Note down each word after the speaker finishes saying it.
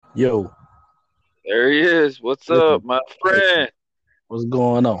Yo, There he is. What's listen, up, my hey, friend? what's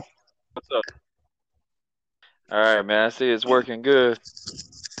going on? What's up? All right, man. I see it's working good.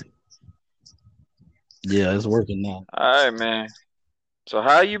 Yeah, it's working now. All right, man. So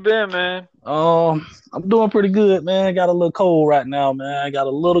how you been, man? I'm doing pretty good, man. Got a little cold right now, man. I got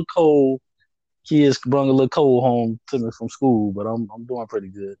a little cold. Kids brought a little cold home to me from school, but I'm doing pretty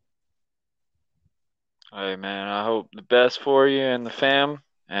good. Hey, man. I hope the best for you and the fam,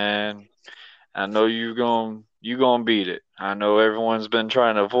 and I know you gonna beat it. I know everyone's been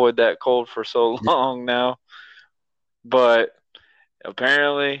trying to avoid that cold for so long now, but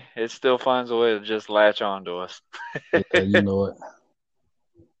apparently it still finds a way to just latch onto us. Yeah, you know it.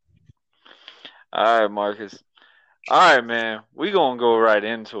 All right, Marcus. All right, man. We gonna go right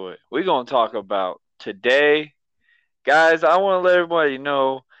into it. We gonna talk about today. Guys, I want to let everybody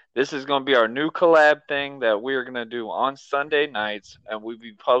know this is going to be our new collab thing that we're going to do on Sunday nights, and we'll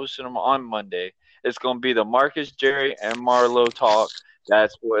be publishing them on Monday. It's going to be the Marcus, Jerry, and Marlo talk.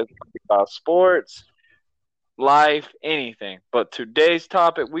 That's what it's going to be about sports, life, anything. But today's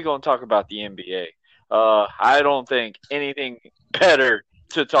topic, we're going to talk about the NBA. I don't think anything better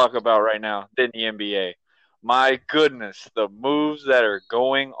to talk about right now than the NBA. My goodness, the moves that are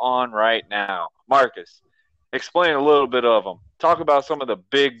going on right now. Marcus, explain a little bit of them. Talk about some of the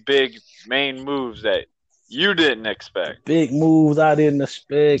big main moves that you didn't expect. Big moves I didn't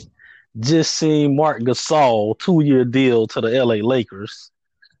expect. Just seen Mark Gasol 2-year deal to the LA Lakers,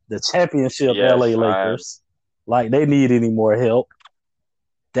 the championship LA Yes, Lakers. Like they need any more help.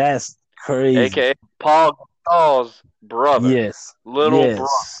 That's crazy. aka Paul Gasol's brother, Yes, little brother.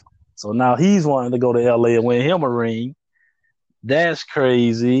 yes. So now he's wanting to go to LA and win him a ring. That's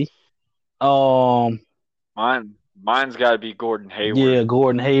crazy. Um, Mine's got to be Gordon Hayward yeah,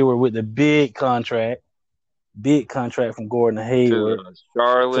 Gordon Hayward with the big contract from Gordon to Hayward the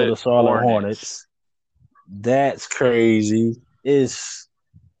to the Charlotte Charlotte Hornets. Hornets. That's crazy. It's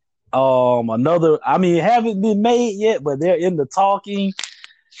another. I mean, it haven't been made yet, but they're in the talking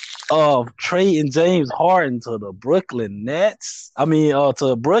of trading James Harden to the Brooklyn Nets. I mean,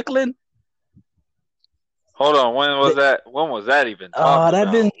 to Brooklyn. Hold on, when was that? When was that even talked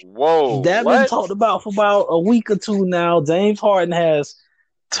That been about? Whoa, that been what? talked about for about a week or two now. James Harden has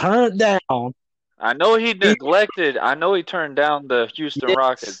turned down. I know he neglected. I know he turned down the Houston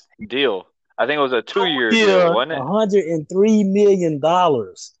Rockets Yes, deal. I think it was a 2 year deal, year, wasn't it? $103 million,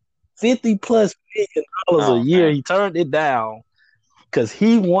 $50+ million a Oh year. man. He turned it down because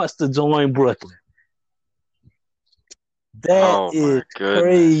he wants to join Brooklyn. That Oh is my goodness.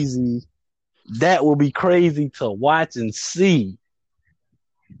 crazy. That will be crazy to watch and see.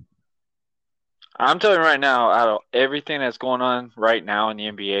 I'm telling you right now, out of everything that's going on right now in the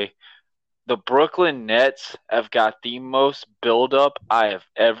NBA, the Brooklyn Nets have got the most buildup I have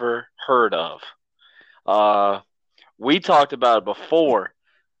ever heard of. Uh, we talked about it before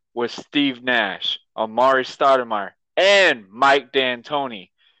with Steve Nash, Amari Stoudemire, and Mike D'Antoni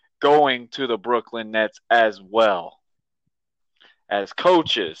going to the Brooklyn Nets as well as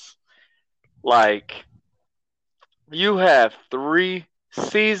coaches. Like, you have three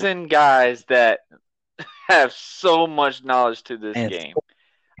seasoned guys that have so much knowledge to this And game.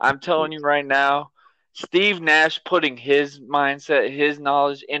 I'm telling you right now, Steve Nash putting his mindset, his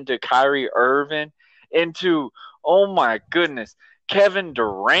knowledge into Kyrie Irving, into, oh my goodness, Kevin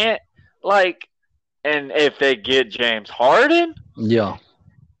Durant, like, and if they get James Harden, yeah,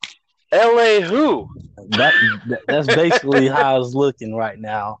 LA who? that that's basically how it's looking right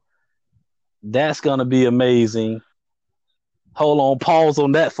now. That's gonna be amazing. Hold on, pause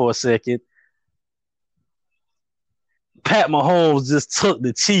on that for a second. Pat Mahomes just took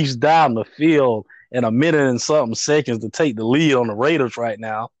the Chiefs down the field in a minute and something seconds to take the lead on the Raiders right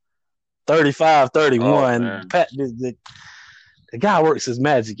now. 35 Oh 31. man, Pat, the guy works his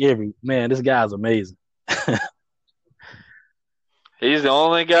magic every man. This guy's amazing. he's the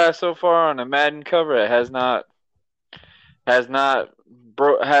only guy so far on the Madden cover that has not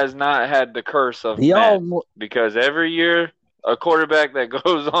had the curse of He Madden, almost, because every year a quarterback that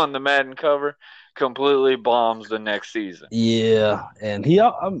goes on the Madden cover completely bombs the next season. yeah, and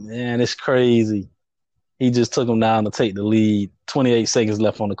man, it's crazy. He just took him down to take the lead. 28 seconds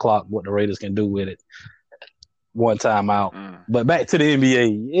left on the clock. What the Raiders can do with it? One time out. Mm. But back to the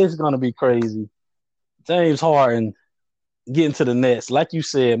NBA, it's gonna be crazy. James Harden getting to the Nets, like you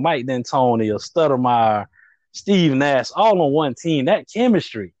said, Mike D'Antoni, Stuttermeyer, Steve Nash, all on one team. That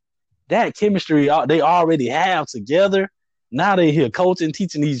chemistry they already have together. Now they here coaching,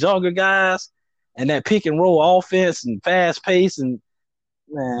 teaching these younger guys, and that pick and roll offense and fast pace and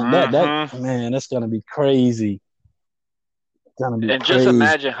man, that Mm-hmm. man, that's gonna be crazy. gonna be And just crazy.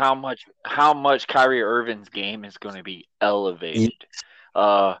 imagine how much Kyrie Irving's game is going to be elevated.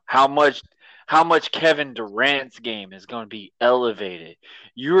 How much Kevin Durant's game is going to be elevated.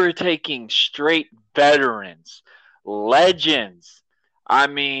 You are taking straight veterans, legends. I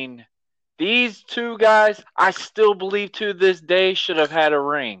mean, these two guys, I still believe to this day should have had a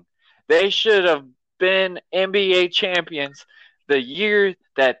ring. They should have been NBA champions the year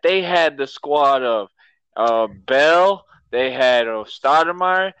that they had the squad of Bell, they had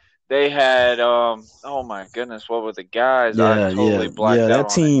Stoudemire, they had oh my goodness, what were the guys? I Yeah, yeah, totally yeah. blacked out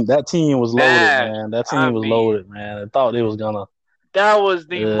on it. That team was loaded, Nash. man. That I team was mean, loaded, man. I thought they was gonna. that was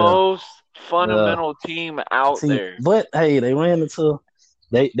the Yeah, most yeah. fundamental team out Team, there. but hey, they ran into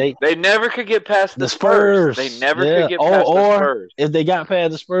they They never could get past the the Spurs. They Spurs. never could Yeah, get past the or Spurs. if they got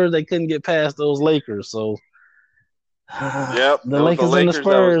past the Spurs, they couldn't get past those Lakers. So Yep, the it was the Lakers and the Lakers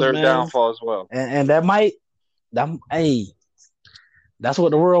that was Spurs, their man, downfall as well. and that might that hey, that's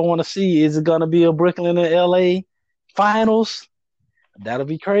what the world want to see. Is it gonna be a Brooklyn and LA finals? That'll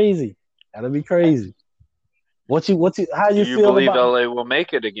be crazy. That'll be crazy. How Do you you feel believe about? LA will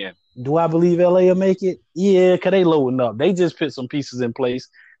make it again? Do I believe LA will make it? Yeah, cause they loading up. They just put some pieces in place.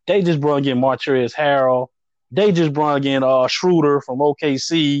 They just brought in Montrezl Harrell. They just brought in Schroeder from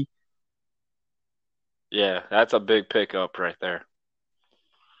OKC. Yeah, that's a big pickup right there.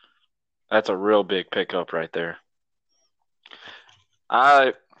 That's a real big pickup right there.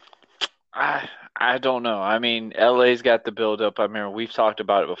 I I don't know. I mean, LA's got the build up. I mean, we've talked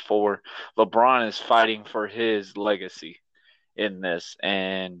about it before. LeBron is fighting for his legacy in this,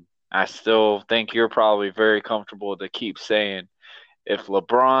 and I still think you're probably very comfortable to keep saying if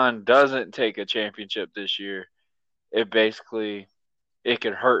LeBron doesn't take a championship this year, it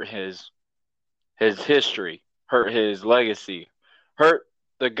could hurt his history, hurt his legacy, hurt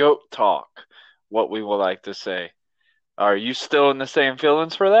the GOAT talk, what we would like to say. Are you still in the same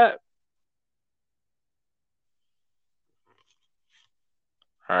feelings for that?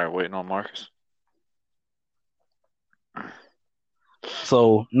 All right, waiting on Marcus.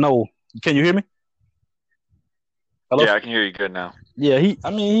 So no, can you hear me? Hello. Yeah, I can hear you good now. Yeah, he's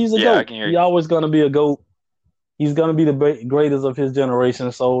a Yeah, I goat. can hear He you. always gonna be a goat. He's gonna be the greatest of his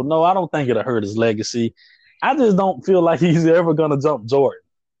generation. So no, I don't think it'll hurt his legacy. I just don't feel like he's ever gonna jump Jordan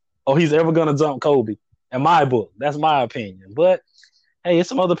or he's ever gonna jump Kobe. In my book, that's my opinion. But hey,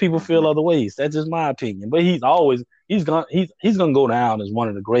 some other people Mm-hmm. feel other ways. That's just my opinion. But he's gonna go down as one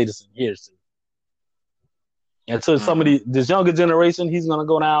of the greatest in history. And to some of this younger generation, he's gonna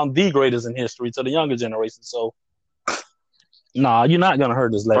go down the greatest in history to the younger generation. So nah, you're not gonna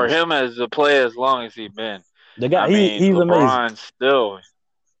hurt his For legacy. him as a player, as long as he's been, The guy, I mean, he's amazing. LeBron's still.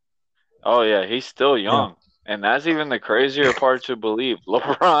 Oh yeah, he's still Yeah. young, and that's even the crazier part to believe.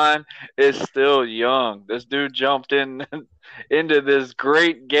 LeBron is still young. This dude jumped in into this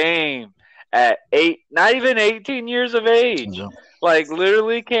great game at not even 18 years of age. Yeah. Like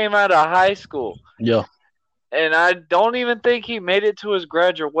literally came out of high school. Yeah. And I don't even think he made it to his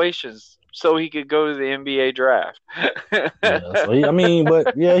graduations so he could go to the NBA draft. Yeah. So but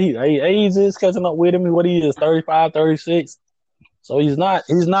yeah, age is catching up with him. What he is, 35, 36. So he's not.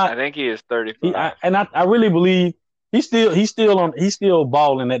 I think he is 35. I really believe he's still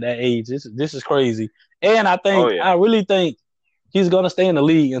balling at that age. This is crazy. And I really think he's gonna stay in the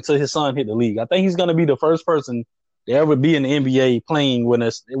league until his son hit the league. I think he's gonna be the first person to ever be in the NBA playing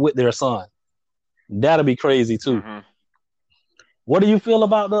with their son. That'll be crazy too. Mm-hmm. What do you feel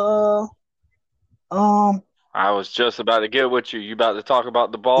about the I was just about to get with you. You about to talk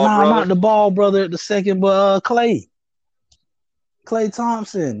about the ball, Nah, brother? not the ball brother at the second, but Klay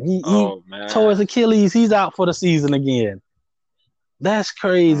Thompson. He tore his Achilles. He's out for the season again. That's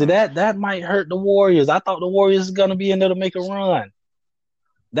crazy. That might hurt the Warriors. I thought the Warriors is gonna be in there to make a run.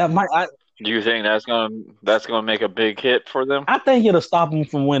 That might. Do you think that's gonna make a big hit for them? I think it'll stop them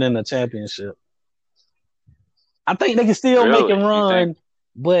from winning the championship. I think they can still make a run,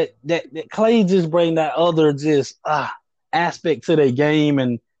 but that Klay just bring that other aspect to their game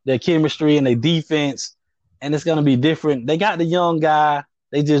and their chemistry and their defense, and it's gonna be different. They got the young guy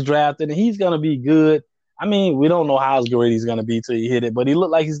they just drafted, and he's gonna be good. I mean, we don't know how great he's gonna be till he hit it, but he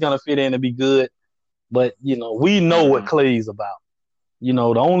looked like he's gonna fit in and be good. But we know what Klay's about. The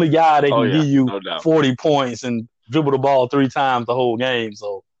only guy that can give you 40 points and dribble the ball 3 times the whole game.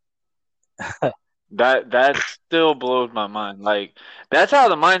 So that still blows my mind. Like that's how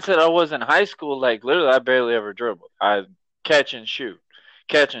the mindset I was in high school. Like literally, I barely ever dribbled. I catch and shoot.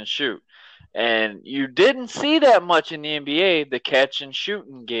 And you didn't see that much in the NBA, the catch and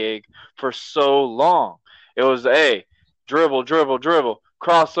shooting gig for so long. It was dribble,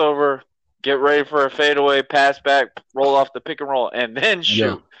 crossover, get ready for a fadeaway, pass back, roll off the pick and roll, and then Yeah,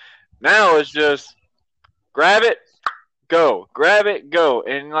 shoot. Now it's just grab it, go, grab it, go,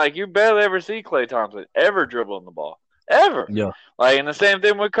 and like you barely ever see Klay Thompson ever dribbling the ball, ever. yeah. Like, and the same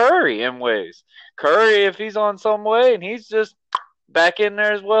thing with Curry in ways. Curry, if he's on some way, and he's just back in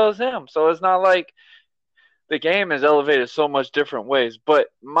there as well as him, so it's not like the game is elevated so much different ways. But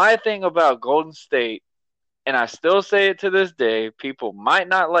my thing about Golden State, and I still say it to this day, people might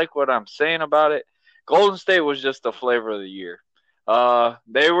not like what I'm saying about it. Golden State was just the flavor of the year.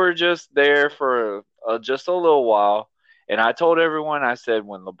 They were just there for just a little while. And I told everyone, I said,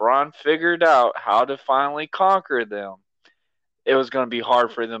 when LeBron figured out how to finally conquer them, it was going to be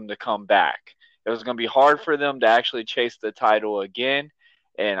hard for them to come back. It was going to be hard for them to actually chase the title again.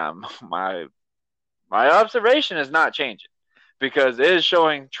 And my observation is not changing because it is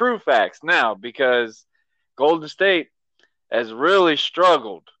showing true facts now because Golden State has really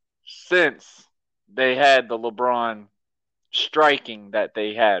struggled since they had the LeBron striking that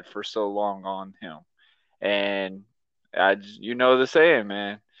they had for so long on him. And you know the saying,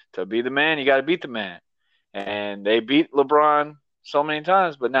 man, to be the man, you got to beat the man. And they beat LeBron so many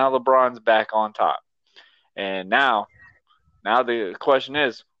times, but now LeBron's back on top. And now the question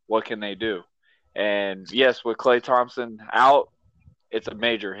is, what can they do? And yes, with Klay Thompson out, it's a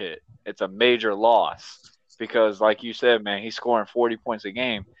major hit. It's a major loss because, like you said, man, he's scoring 40 points a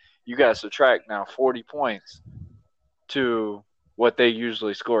game. You got to subtract now 40 points to what they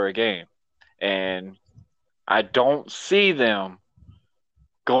usually score a game. And I don't see them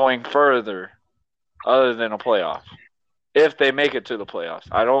going further other than a playoff. If they make it to the playoffs.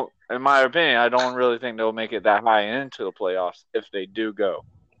 I don't, in my opinion, I don't really think they'll make it that high into the playoffs if they do go.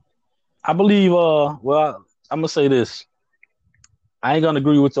 I believe. Well, I'm gonna say this. I ain't gonna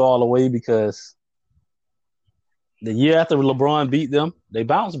agree with you all the way because the year after LeBron beat them, they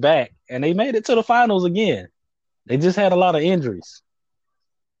bounced back and they made it to the finals again. They just had a lot of injuries.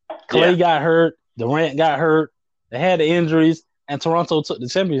 Clay got hurt, Durant got hurt, they had the injuries, and Toronto took the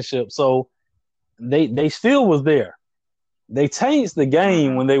championship. So they still was there. They changed the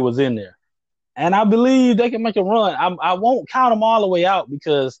game when they was in there. And I believe they can make a run. I won't count them all the way out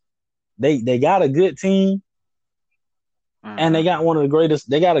because they got a good team. And they got one of the greatest.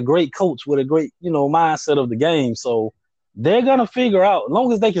 They got a great coach with a great, mindset of the game. So they're gonna figure out. As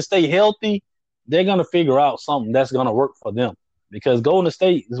long as they can stay healthy, they're gonna figure out something that's gonna work for them. Because Golden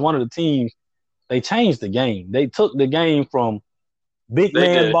State is one of the teams. They changed the game. They took the game from big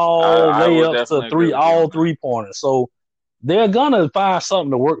man ball layups to three pointers. So they're gonna find something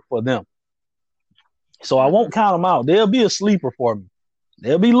to work for them. So I won't count them out. They'll be a sleeper for me.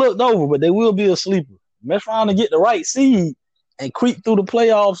 They'll be looked over, but they will be a sleeper. Mess around and get the right seed and creep through the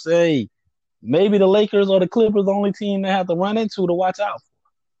playoffs. Hey, maybe the Lakers or the Clippers the only team they have to run into to watch out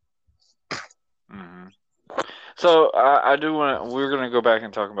for. So I do want to. We're going to go back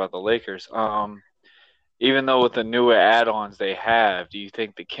and talk about the Lakers. Even though with the newer add-ons they have, do you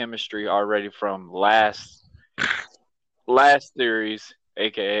think the chemistry already from last series,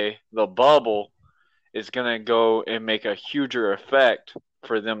 aka the bubble, is going to go and make a huger effect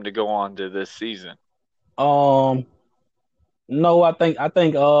for them to go on to this season? No, I think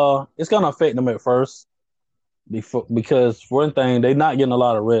it's gonna affect them at first, because for one thing, they're not getting a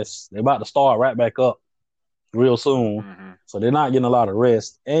lot of rest. They're about to start right back up real soon, so they're not getting a lot of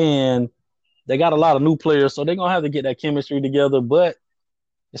rest, and they got a lot of new players, so they're gonna have to get that chemistry together. But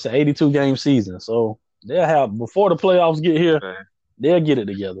it's an 82 game season, so they'll have before the playoffs get here, they'll get it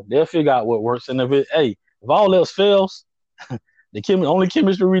together. They'll figure out what works, and if all else fails, the only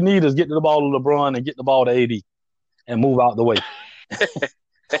chemistry we need is get to the ball to LeBron and get the ball to AD and move out the way.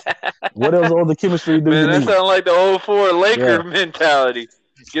 What else other chemistry do you need? That sounds like the 04 Laker mentality.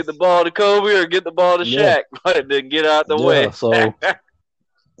 Get the ball to Kobe or get the ball to Shaq, but then get out the way. So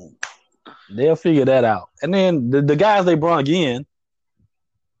they'll figure that out. And then the guys they brought in,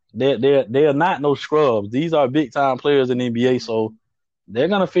 they're not no scrubs. These are big time players in the NBA, so they're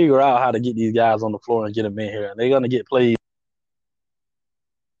gonna figure out how to get these guys on the floor and get them in here. And they're gonna get played.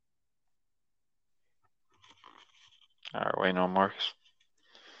 All right, waiting on Marcus.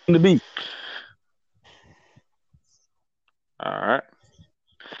 The beat. All right.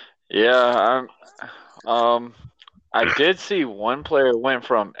 Yeah, I did see one player went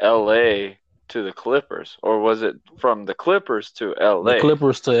from LA to the Clippers, or was it from the Clippers to LA? The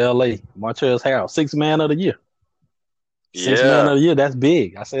Clippers to LA. Montrezl Harrell, 6th man of the year. 6th man of the year. That's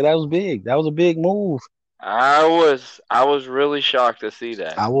big. I say that was big. That was a big move. I was really shocked to see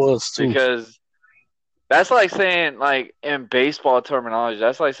that. I was too. Because that's like saying, like in baseball terminology,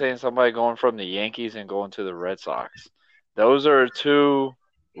 that's like saying somebody going from the Yankees and going to the Red Sox. Those are two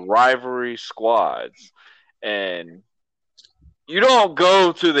rivalry squads, and you don't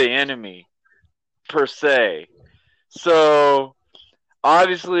go to the enemy per se. So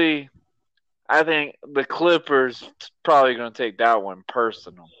obviously, I think the Clippers probably going to take that one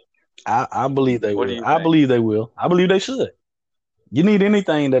personal. I believe they What do will. you I think? believe they will. I believe they should. You need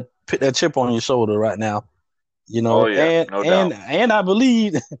anything that put that chip on your shoulder right now, Oh yeah, and no and doubt. and I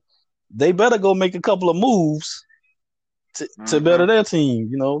believe they better go make a couple of moves to better Hmm. their team,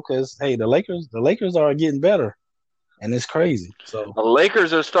 because hey, the Lakers are getting better, and it's crazy. So The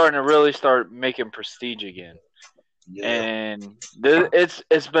Lakers are starting to really start making prestige again, yeah, and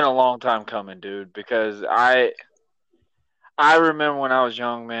it's been a long time coming, dude. Because I remember when I was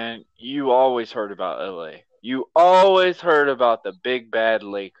young, man, you always heard about LA. You always heard about the big bad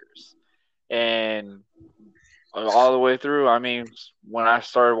Lakers. And all the way through, I mean, when I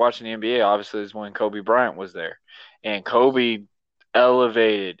started watching the NBA, obviously is when Kobe Bryant was there. And Kobe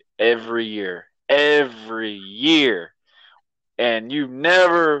elevated every year. Every year. And you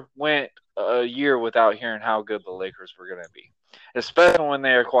never went a year without hearing how good the Lakers were going to be, especially when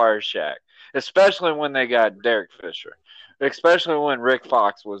they acquired Shaq, especially when they got Derek Fisher, especially when Rick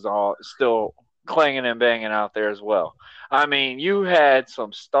Fox was all still clanging and banging out there as well. I mean, you had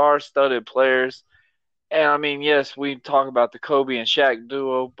some star-studded players, and I mean, yes, we talk about the Kobe and Shaq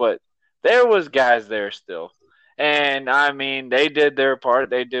duo, but there was guys there still. And I mean, they did their part.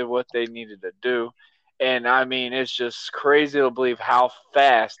 They did what they needed to do. And I mean, it's just crazy to believe how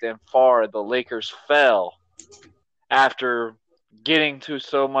fast and far the Lakers fell after getting to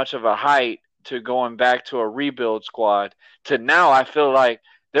so much of a height to going back to a rebuild squad to now I feel like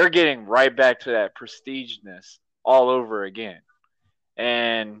they're getting right back to that prestigeness all over again.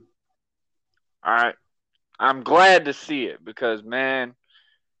 And I I'm glad to see it because man,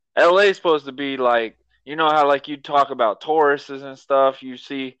 LA is supposed to be like how like you talk about tourists and stuff. You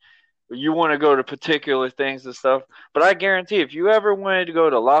see, you want to go to particular things and stuff. But I guarantee, if you ever wanted to go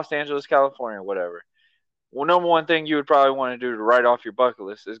to Los Angeles, California, or whatever, well, number one thing you would probably want to do to write off your bucket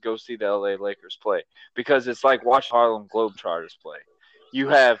list is go see the LA Lakers play because it's like watching Harlem Globetrotters play. You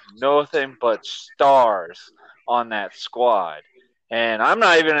have nothing but stars on that squad. And I'm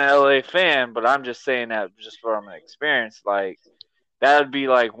not even an LA fan, but I'm just saying that just from an experience. Like that would be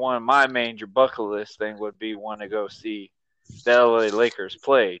like one of my major bucket list thing would be want to go see the LA Lakers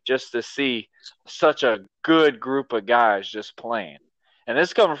play just to see such a good group of guys just playing. And this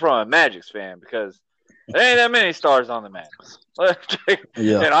is coming from a Magic's fan because there ain't that many stars on the Magic.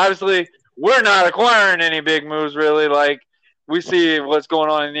 yeah, And obviously, we're not acquiring any big moves really. Like we see what's going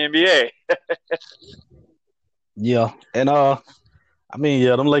on in the NBA. yeah, and I mean,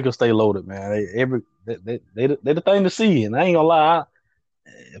 yeah, them Lakers stay loaded, man. They the thing to see, and I ain't gonna lie.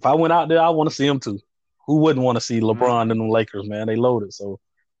 If I went out there, I want to see them too. Who wouldn't want to see LeBron Mm-hmm. and them Lakers, man? They loaded, so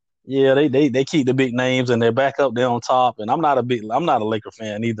yeah, they keep the big names and they're back up there on top. And I'm not a Laker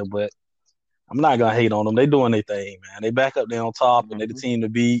fan either, but I'm not gonna hate on them. They doing their thing, man. They back up there on top and they the Mm-hmm. team to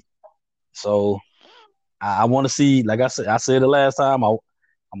beat. So I want to see, like I said the last time, I'm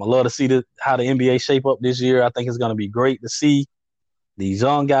gonna love to see how the NBA shape up this year. I think it's gonna be great to see these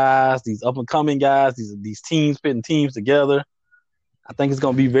young guys, these up and coming guys, these teams putting teams together. I think it's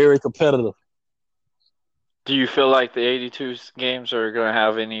gonna be very competitive. Do you feel like the 82 games are going to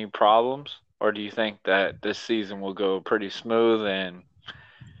have any problems, or do you think that this season will go pretty smooth and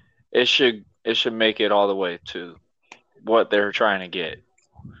it should make it all the way to what they're trying to get?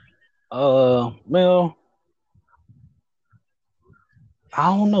 Well, I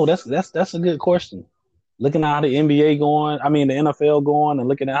don't know. That's a good question. Looking at how the NBA going, I mean the NFL going, and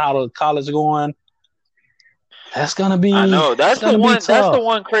looking at how the college going, that's gonna I be know it's that's the gonna be one. That's the tough.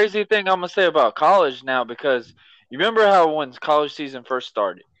 one crazy thing I'm gonna say about college now because you remember how when college season first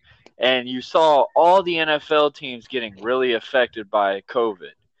started, and you saw all the NFL teams getting really affected by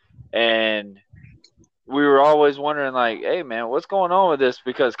COVID, and we were always wondering like, hey man, what's going on with this?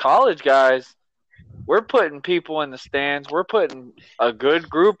 Because college guys, we're putting people in the stands, we're putting a good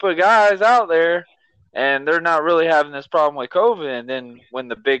group of guys out there, and they're not really having this problem with COVID. And then when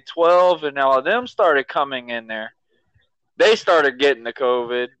the Big 12 and all of them started coming in there, they started getting the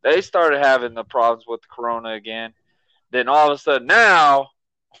COVID. They started having the problems with the Corona again. Then all of a sudden now,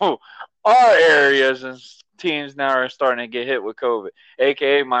 our areas and teams now are starting to get hit with COVID,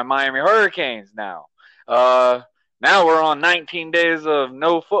 aka my Miami Hurricanes now. Uh, Now we're on 19 days of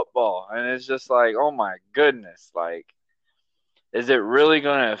no football, and it's just like, oh my goodness, like, is it really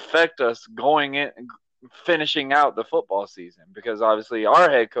going to affect us going in, finishing out the football season? Because obviously our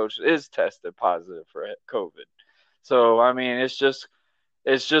head coach is tested positive for COVID. So I mean, it's just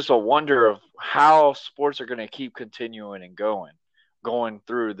a wonder of how sports are going to keep continuing and going going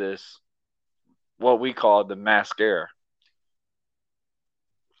through this, what we call the mascara.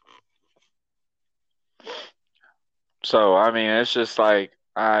 So I mean, it's just like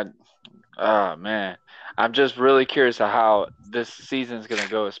oh man, I'm just really curious of how this season's gonna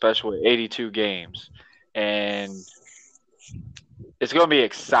go, especially with 82 games, and it's gonna be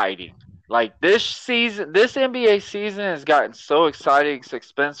exciting. Like this season, this NBA season has gotten so exciting, it's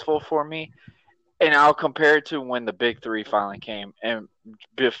suspenseful for me, and I'll compare it to when the Big Three finally came and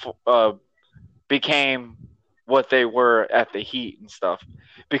before became what they were at the Heat and stuff,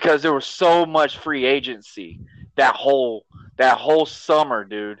 because there was so much free agency that whole summer,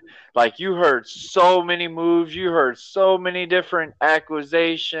 dude. Like you heard so many moves, you heard so many different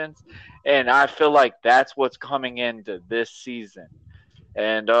acquisitions, and I feel like that's what's coming into this season.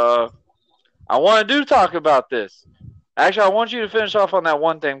 And I want to do talk about this. Actually, I want you to finish off on that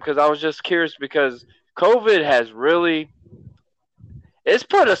one thing because I was just curious because COVID has really it's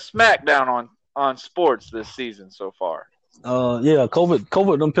put a smackdown on sports this season so far. Yeah,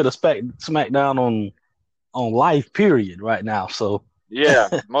 COVID done put a smack down on life period right now. So Yeah,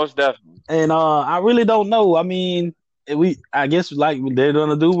 most definitely. and I really don't know. I mean, I guess like they're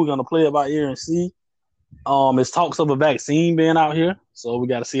gonna do, we're gonna play it by ear and see. It's talks of a vaccine being out here, so we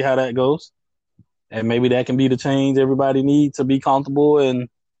got to see how that goes, and maybe that can be the change everybody needs to be comfortable and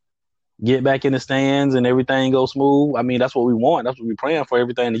get back in the stands and everything goes smooth. I mean, that's what we want. That's what we're praying for,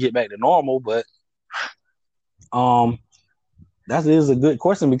 everything to get back to normal. But um, that is a good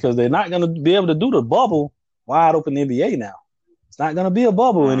question because they're not going to be able to do the bubble wide open NBA now. It's not going to be a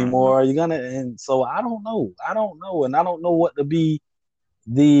bubble Mm-hmm. anymore. You're gonna, and so I don't know. I don't know, and I don't know what to be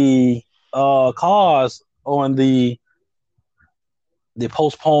the cause on the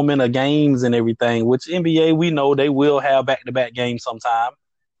postponement of games and everything. Which NBA, we know they will have back to back games sometime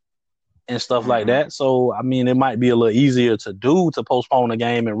and stuff like Mm-hmm. that. So I mean, it might be a little easier to do to postpone a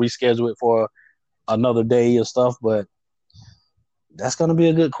game and reschedule it for another day or stuff. But that's going to be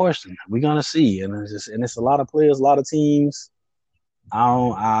a good question. We're going to see, and it's a lot of players, a lot of teams. I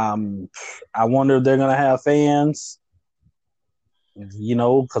don't. I wonder if they're going to have fans. You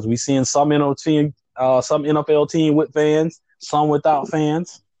know, because we seeing some NFL team with fans, some without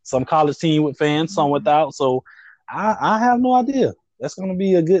fans, some college team with fans, some Mm-hmm. without. So I have no idea. That's going to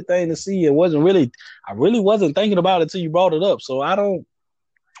be a good thing to see. I really wasn't thinking about it till you brought it up. So I don't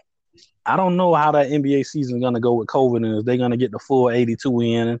know how that NBA season is going to go with COVID and if they're going to get the full 82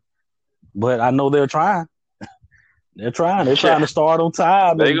 in. But I know they're trying. They're trying. They're trying Yeah, to start on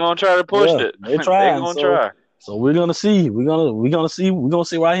time, they and gonna try to push yeah, it. they're They trying. gonna So try. we're gonna see. We're gonna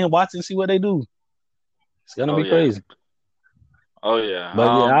see right here and watch and see what they do. It's gonna Oh be yeah. crazy. Oh yeah.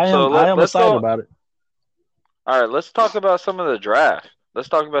 But yeah, So I am let's excited go. about it. All right, let's talk about some of the draft. Let's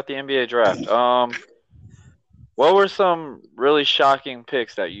talk about the NBA draft. What were some really shocking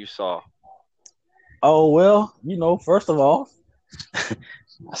picks that you saw? Oh well, first of all,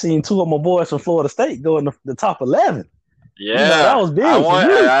 I seen two of my boys from Florida State go in the top 11. That Yeah, was big for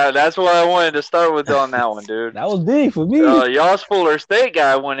me. That's what I wanted to start with on that one, dude. That was big for me. Y'all's Fuller State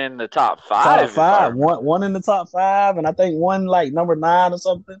guy went in the top Top five, if I five, remember. one in the top five, and I think one like number 9 or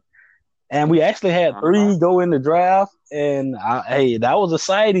something. And we actually had Uh huh. 3 go in the draft, and hey, that was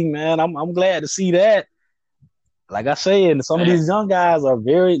exciting, man. I'm glad to see that. Like I said, some of Man, these young guys are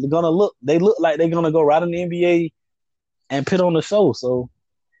gonna look. They look like they're gonna go right in the NBA and put on the show. So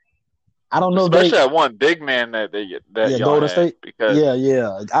I don't know if especially that one big man that yeah, y'all Golden had State, because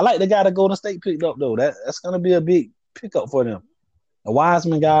yeah. I like the guy that Golden State picked up though. That's gonna be a big pickup for them. The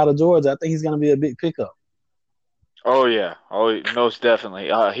Wiseman guy out of Georgia, I think he's gonna be a big pickup. oh yeah, oh most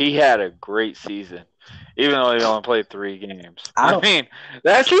definitely. He had a great season, even though he only played 3 games. I I don't, mean,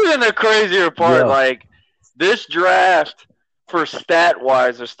 that's even the crazier part. yeah, Like this draft for stat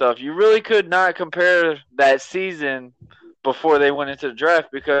wise or stuff, you really could not compare that season before they went into the draft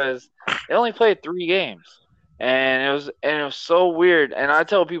because they only played 3 games, and it was so weird. And I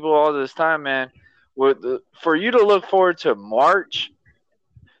tell people all this time, man, for you to look forward to March,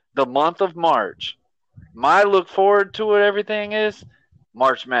 the month of March, my look forward to it, everything is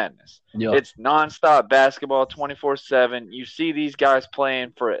March Madness. yeah. It's nonstop basketball 24/7. You see these guys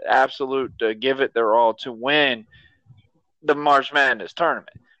playing for absolute to give it their all to win the March Madness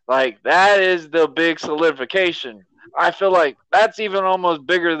tournament. Like that is the big solidification. I feel like that's even almost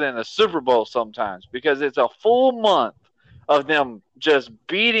bigger than the Super Bowl sometimes because it's a full month of them just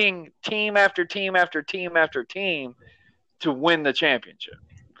beating team after team after team after team to win the championship.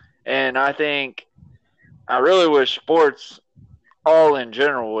 And I really wish sports all in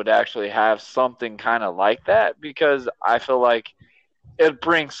general would actually have something kind of like that because I feel like it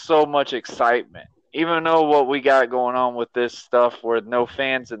brings so much excitement. even though what we got going on with this stuff where no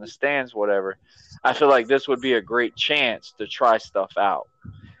fans in the stands, whatever, I feel like this would be a great chance to try stuff out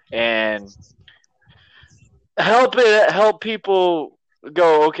and help people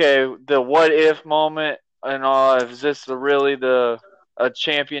go, okay, the what if moment and all, is this really the a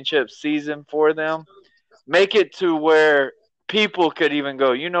championship season for them? Make it to where people could even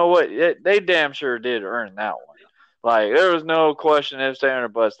go, you know what, they damn sure did earn that one. Like there was no question if they or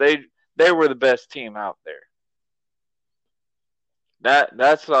buts. They were the best team out there.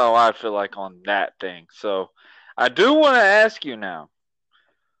 That's how I feel like on that thing. So I do want to ask you now,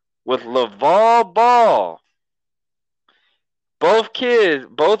 with Laval Ball, both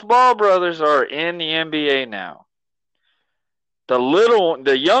Ball brothers are in the NBA now.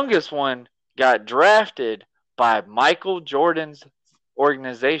 The youngest one got drafted by Michael Jordan's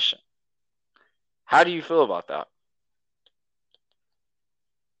organization. How do you feel about that?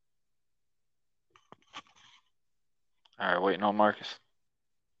 All right, waiting on Marcus.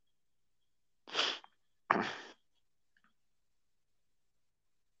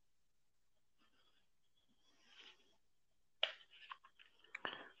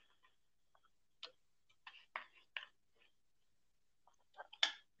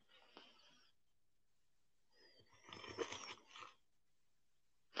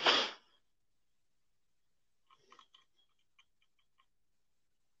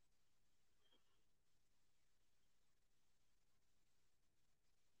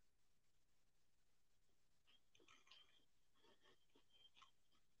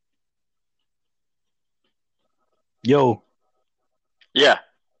 Yo, Yeah,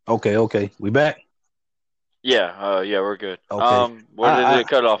 okay, we back. yeah, yeah, we're good. Okay, What did I it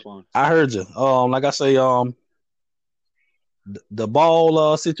cut off on? I heard you. Like I say, the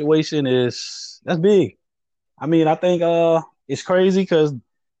ball situation is that's big. I mean, I think it's crazy because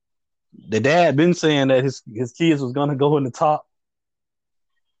the dad been saying that his kids was gonna go in the top,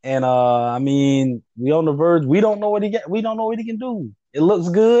 and I mean, we on the verge. We don't know what he got. We don't know what he can do. It looks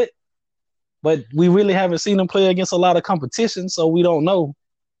good, but we really haven't seen him play against a lot of competition, so we don't know.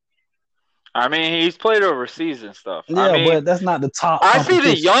 I mean, he's played overseas and stuff. I Yeah, mean, but that's not the top I see the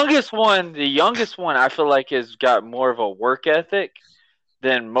competition. youngest one. The youngest one, I feel like, has got more of a work ethic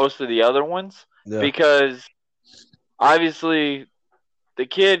than most of the other ones Yeah. because obviously the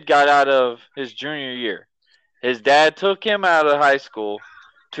kid got out of his junior year. His dad took him out of high school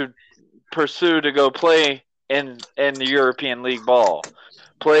to pursue to go play in the European League ball,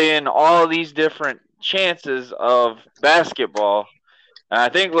 play in all these different chances of basketball. And I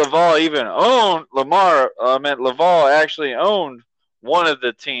think Laval even owned Lamar. I meant Laval actually owned one of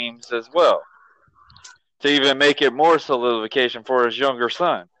the teams as well to even make it more solidification for his younger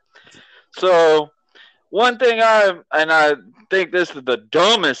son. So one thing I think this is the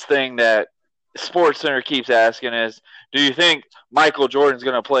dumbest thing that Sports Center keeps asking is, do you think Michael Jordan's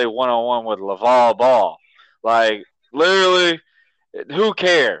going to play 1-on-1 with Laval Ball? Like literally, who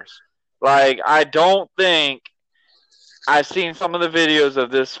cares? Like I don't think I've seen some of the videos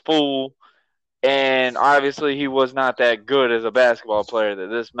of this fool, and obviously he was not that good as a basketball player that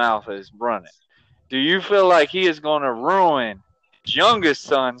this mouth is running. Do you feel like he is going to ruin his youngest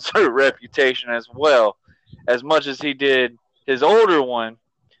son's reputation as well, as much as he did his older one,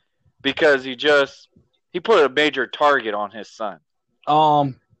 because he put a major target on his son?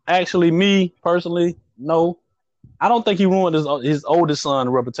 Actually, me personally, no, I don't think he ruined his oldest son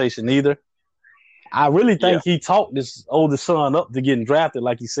reputation either. I really Yeah. think he talked this oldest son up to getting drafted,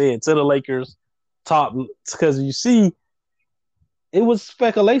 like he said, to the Lakers top. Because you see, it was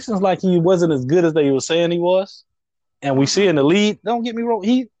speculations like he wasn't as good as they were saying he was, and we see Mhm. in the league. Don't get me wrong,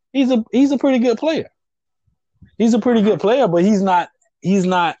 he's a pretty good player. He's a pretty good Mhm. player, but he's not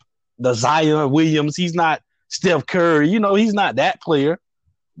the Zion Williams. He's not Steph Curry. You know, he's not that player,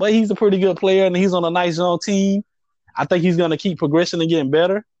 but he's a pretty good player, and he's on a nice young team. I think he's going to keep progressing and getting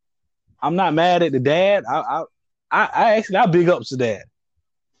better. I'm not mad at the dad. I actually I big ups to dad.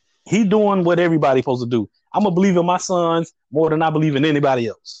 He doing what everybody's supposed to do. I'm gonna believe in my sons more than I believe in anybody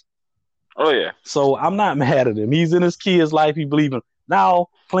else. Oh yeah. So I'm not mad at him. He's in his kid's life. He believes in now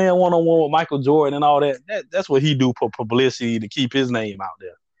playing 1-on-1 with Michael Jordan and all that. That's what he do for publicity to keep his name out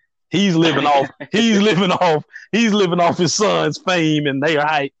there. He's living off. He's living off. He's living off his son's fame and their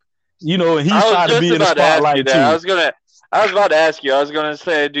hype. You know, and he's I was trying to just be in the about to ask you spotlight that. too. I was about to ask you. I was gonna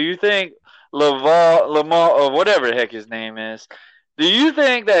say, do you think Laval Lamar or whatever the heck his name is? Do you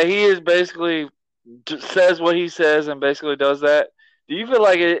think that he is basically says what he says and basically does that? Do you feel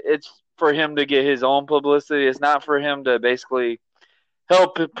like it's for him to get his own publicity? It's not for him to basically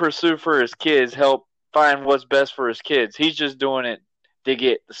help pursue for his kids, help find what's best for his kids. He's just doing it to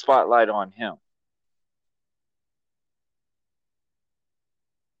get the spotlight on him.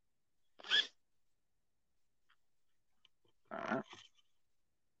 All right.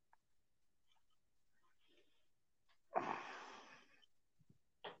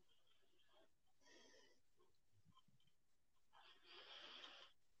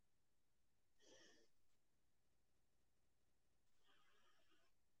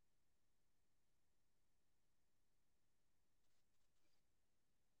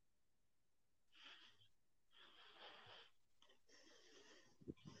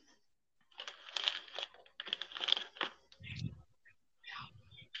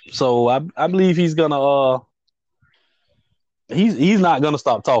 So I believe he's not gonna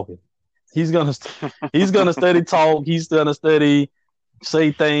stop talking. He's gonna he's gonna steady talk. He's gonna steady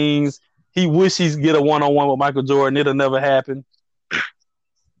say things. He wishes he'd get a one on one with Michael Jordan. It'll never happen.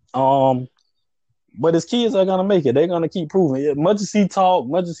 Um, but his kids are gonna make it. They're gonna keep proving it. Much as he talk,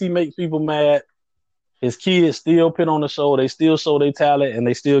 much as he makes people mad, his kids still put on the show. They still show their talent, and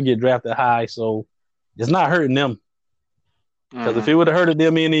they still get drafted high. So it's not hurting them. Because if Mm-hmm. it would have hurted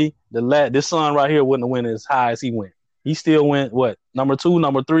them this son right here wouldn't have went as high as he went. He still went what, number 2,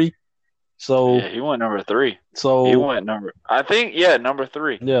 number 3. Yeah, So he went number 3. He so went I think, yeah, number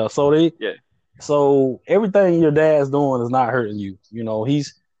 3. yeah. Yeah. So everything your dad's doing is not hurting you.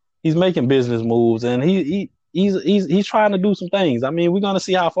 He's making business moves, and he's trying to do some things. I mean, we're gonna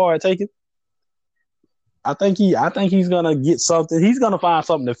see how far it takes him. I think he's gonna get something. He's gonna find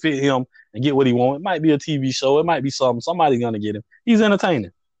something to fit him and get what he wants. It might be a TV show. It might be something. Somebody's gonna get him. He's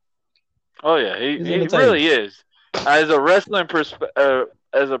entertaining. Oh yeah, He's he entertaining. really is. As a wrestling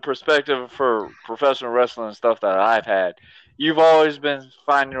as a perspective for professional wrestling and stuff that I've had, you've always been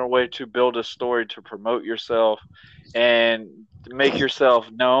finding a way to build a story to promote yourself and to make yourself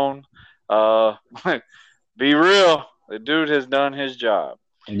known. Uh, be real, the dude has done his job,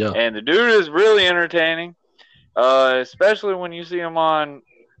 Yeah. and the dude is really entertaining. Especially when you see him on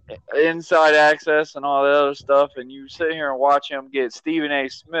Inside Access and all that other stuff, and you sit here and watch him get Stephen A.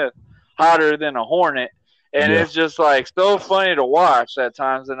 Smith hotter than a hornet, and Yeah. it's just like so funny to watch at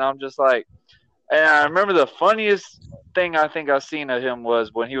times. And I'm just like, and I remember the funniest thing I think I've seen of him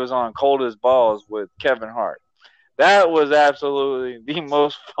was when he was on Cold as Balls with Kevin Hart. That was absolutely the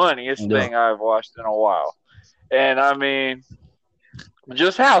most funniest Yeah. thing I've watched in a while. And I mean,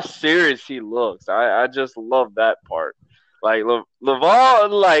 just how serious he looks. I just love that part. Like Laval,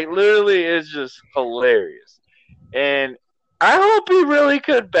 like literally is just hilarious, and I hope he really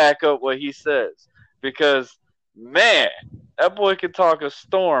could back up what he says because man, that boy could talk a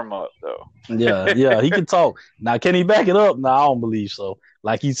storm up though. Yeah, he can talk. Now, can he back it up? No, I don't believe so.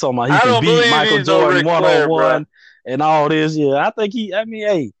 Like he's talking about he I can don't beat believe Michael he's no Jordan Ric one Flair, on bro. one and all this. Yeah, I think I mean,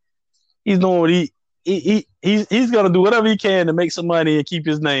 hey, he's doing what he's gonna do whatever he can to make some money and keep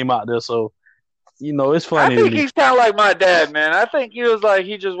his name out there. So it's I funny to think me. he's kind of like my dad, man. I think he was like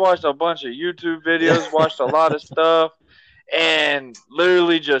he just watched a bunch of YouTube videos, watched a lot of stuff, and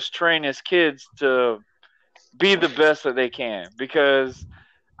literally just train his kids to be the best that they can because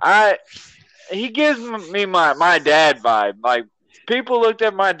I he gives me my dad vibe. Like people looked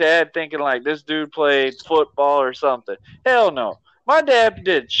at my dad thinking like this dude played football or something. Hell no. My dad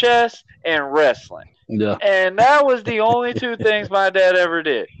did chess and wrestling. Yeah, And that was the only two things my dad ever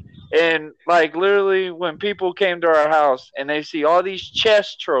did. And like literally when people came to our house and they see all these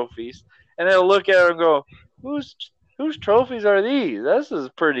chess trophies and they'll look at it and go, Whose whose trophies are these? This is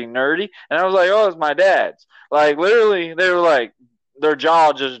pretty nerdy. And I was like, oh, it's my dad's. Like literally they were like their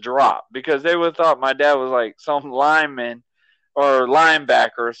jaw just dropped because they would have thought my dad was like some lineman or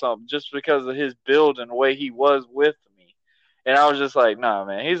linebacker or something just because of his build and the way he was with me. And I was just like, nah,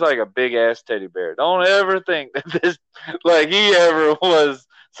 man, he's like a big ass teddy bear. Don't ever think that this, like, he ever was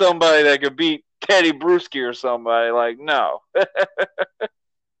somebody that could beat Teddy Bruschi or somebody. Like, no.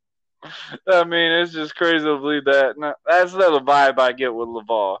 I mean, it's just crazy to believe that. No, that's the vibe I get with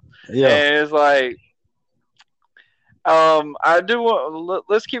Laval. yeah. And it's like, I do want.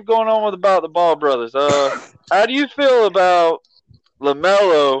 Let's keep going on with about the Ball brothers. How do you feel about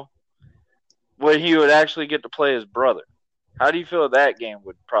Lamelo when he would actually get to play his brother? How do you feel that game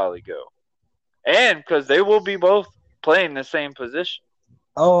would probably go? And because they will be both playing the same position.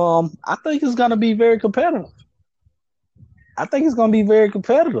 I think it's gonna be very competitive. I think it's gonna be very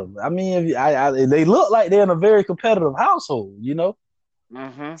competitive. I mean, they look like they're in a very competitive household,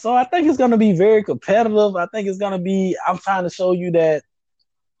 Mm-hmm. So I think it's gonna be very competitive. I think it's gonna be. I'm trying to show you that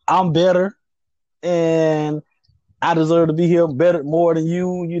I'm better, and I deserve to be here better more than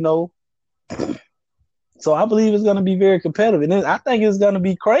you. So I believe it's gonna be very competitive, and I think it's gonna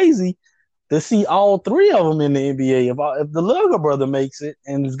be crazy to see all three of them in the NBA. If the Luger brother makes it,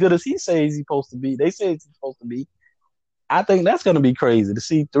 and as good as he says he's supposed to be, they say he's supposed to be. I think that's gonna be crazy to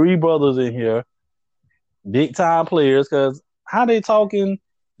see three brothers in here big time players. Because how they talking?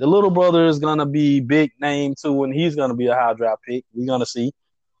 The little brother is gonna be big name too, and he's gonna be a high draft pick. We're gonna see.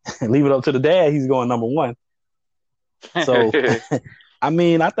 Leave it up to the dad. He's going number one. So, I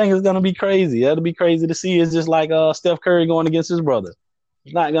mean, I think it's gonna be crazy. It'll be crazy to see. It's just like Steph Curry going against his brother.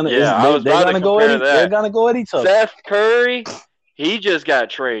 It's not gonna. Yeah, I was They're about to gonna go compare at. They're that. gonna go at each other. Seth Curry, he just got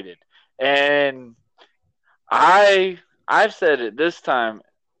traded, and I've said it this time.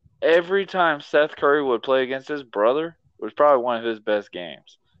 Every time Seth Curry would play against his brother, it was probably one of his best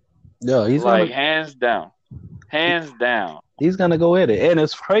games. Yeah, Like hands down, hands down. he's gonna go at it, and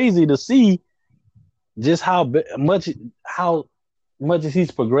it's crazy to see just how much as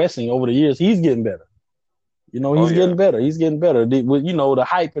he's progressing over the years. He's getting better. He's getting better. He's getting better. The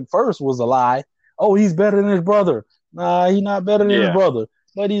hype at first was a lie. Oh, he's better than his brother. Nah, he's not better than his brother,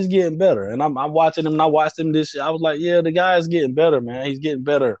 but he's getting better. And I'm watching him, and I watched him this year. I was like, yeah, the guy's getting better, man. He's getting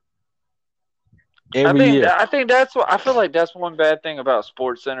better every year. I think that's what I feel like. That's one bad thing about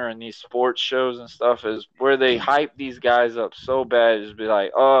Sports Center and these sports shows and stuff is where they hype these guys up so bad. Is be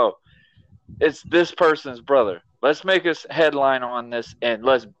like, oh, it's this person's brother. Let's make a headline on this and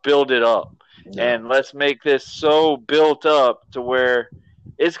let's build it up. Yeah. And let's make this so built up to where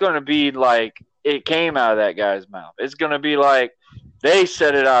it's going to be like it came out of that guy's mouth. It's going to be like they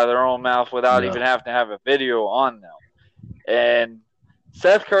said it out of their own mouth without even having to have a video on them. And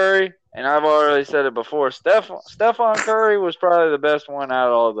Seth Curry, and I've already said it before, Stephon Curry was probably the best one out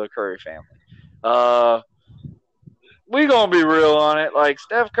of all the Curry family. We going to be real on it. Like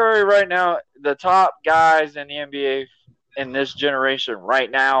Steph Curry right now, the top guys in the NBA in this generation right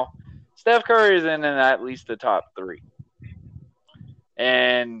now, Steph Curry is in at least the top 3.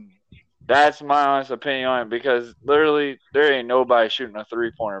 And that's my honest opinion on it because literally there ain't nobody shooting a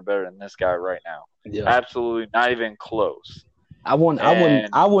 3-pointer better than this guy right now. Yeah. Absolutely not even close. I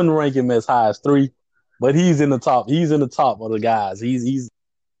wouldn't rank him as high as 3, but he's in the top. He's in the top of the guys. He's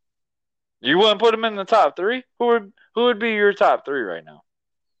You wouldn't put him in the top 3? Who would be your top 3 right now?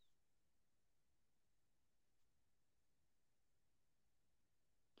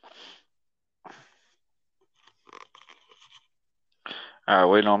 All right,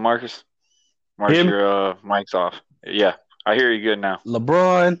 waiting on Marcus. Marcus, your mic's off. Yeah, I hear you good now.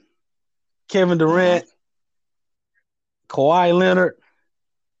 LeBron, Kevin Durant, Kawhi Leonard,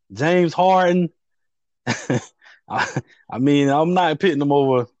 James Harden. I mean, I'm not pitting them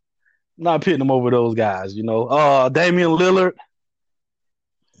over those guys. Damian Lillard.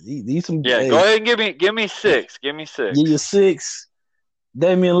 These some. Yeah, go ahead and give me 6. Give me 6. Give you 6.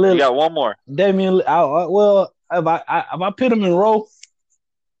 Damian Lillard. You got one more. Damian. Well, if I put them in row,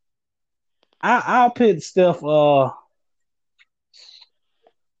 I'll pit Steph. I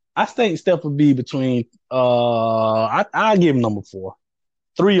think Steph would be between. I'll give him number 4,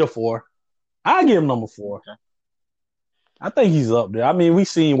 3 or 4. I'll give him number 4. Okay. I think he's up there. I mean, we've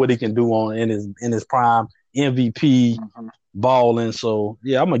seen what he can do in his prime, MVP, balling. So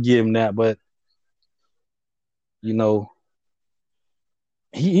yeah, I'm gonna give him that. But he's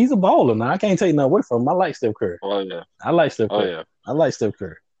a baller now. I can't take nothing away from him. I like Steph Curry. Oh yeah, I like Steph Curry. Oh yeah, I like Steph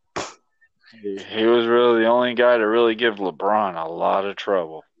Curry. He was really the only guy to really give LeBron a lot of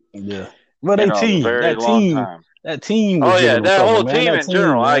trouble. Yeah, but that team. Oh yeah, that whole team in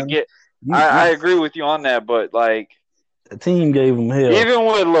general. Man. I agree with you on that, but like the team gave him hell. Even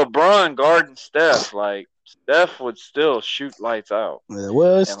with LeBron guarding Steph, like Steph would still shoot lights out. Yeah,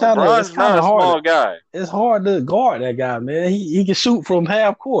 well, it's kind of hard. Small guy. It's hard to guard that guy, man. He can shoot from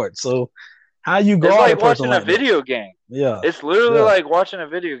half court. So how you guard? It's like watching a video game. Yeah, it's literally like watching a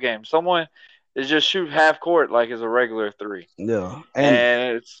video game. Someone is just shoot half court like it's a regular 3. Yeah,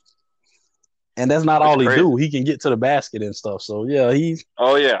 and that's not all he do. He can get to the basket and stuff. So yeah, he's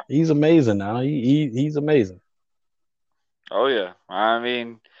amazing now. He's amazing. Oh yeah, I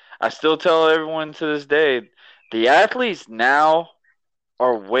mean, I still tell everyone to this day, the athletes now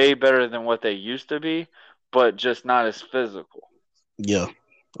are way better than what they used to be, but just not as physical. Yeah,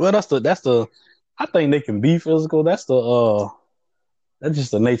 well, that's the. I think they can be physical. That's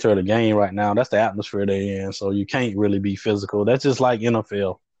just the nature of the game right now. That's the atmosphere they're in. So you can't really be physical. That's just like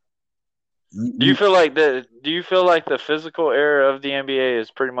NFL. Do you feel like the physical era of the NBA is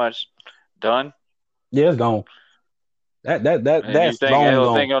pretty much done? Yeah, it's gone. That's long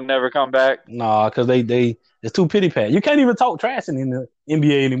gone. Think it'll never come back? Nah, because they it's too pity pat. You can't even talk trash in the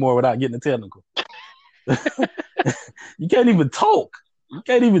NBA anymore without getting technical. You can't even talk. You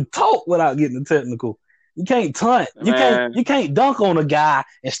can't even talk without getting technical. You can't taunt. You can't dunk on a guy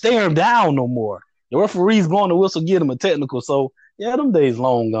and stare him down no more. The referee's blowing the whistle, get him a technical. So yeah, them days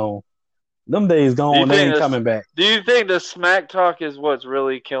long gone. Them days gone. They ain't coming back. Do you think the smack talk is what's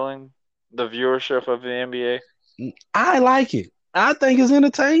really killing the viewership of the NBA? I like it. I think it's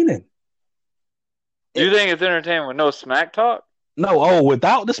entertaining. Do you It, think it's entertaining with no smack talk? no,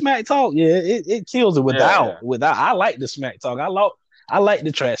 without the smack talk, yeah, it kills it. Yeah, yeah. Without, I like the smack talk. I like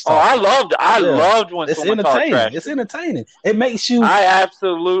the trash Oh, talking. I Yeah, loved when it's someone talked entertaining. trash It's to me. entertaining. It makes you. I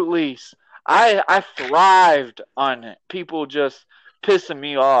absolutely, I thrived on people just pissing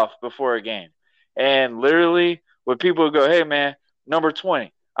me off before a game, and literally when people would go, "Hey man, number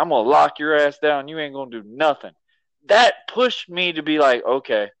 20, I'm gonna lock your ass down. You ain't gonna do nothing." That pushed me to be like,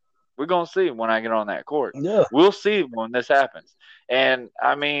 okay, we're gonna see when I get on that court. Yeah, We'll see when this happens. And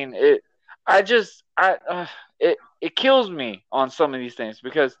I mean, it kills me on some of these things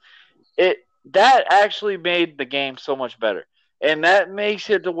because it that actually made the game so much better, and that makes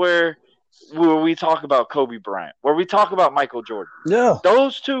it to where we talk about Kobe Bryant, where we talk about Michael Jordan. yeah,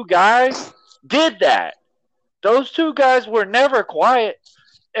 Those two guys did that. Those two guys were never quiet,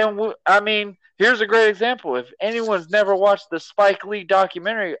 and I mean, here's a great example. If anyone's never watched the Spike Lee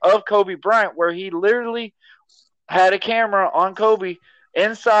documentary of Kobe Bryant, where he literally had a camera on Kobe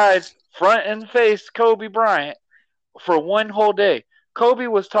inside, front and face Kobe Bryant for one whole day. Kobe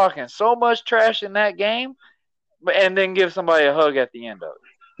was talking so much trash in that game, and then give somebody a hug at the end of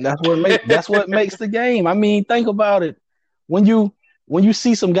that's what it. makes the game. I mean, think about it. When you when you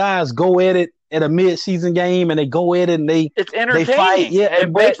see some guys go at it at a mid-season game and they go at it and It's they fight, entertaining. yeah,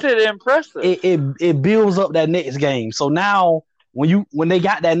 It but makes it impressive. it builds up that next game. So now when they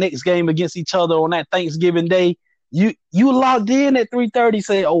got that next game against each other on that Thanksgiving Day, you logged in at 3:30,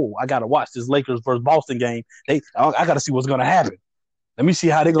 say, oh, I gotta watch this Lakers versus Boston game. I gotta see what's gonna happen. Let me see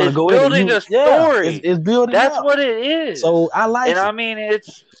how they're gonna It's go in it. building a Yeah, story. it's building That's up. what it is. So I like And it. I mean, it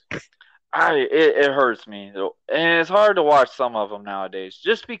hurts me, and it's hard to watch some of them nowadays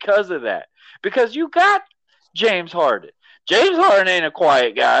just because of that. Because you got James Harden. James Harden ain't a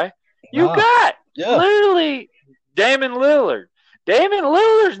quiet guy. You Nah, got yeah, literally Damon Lillard. Damon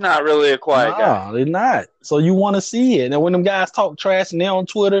Lillard's not really a quiet guy. nah, they're not. So you want to see it. And when them guys talk trash and they're on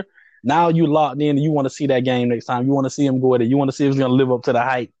Twitter, now you locked in and you want to see that game next time. You want to see him go at it. You want to see if he's gonna live up to the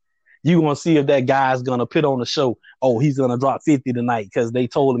hype. You want to see if that guy's gonna put on the show. Oh, he's gonna drop 50 tonight because they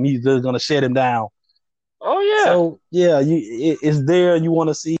told him he's just gonna shut him down. Oh yeah. So yeah, it's there. You want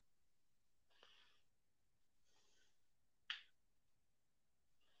to see.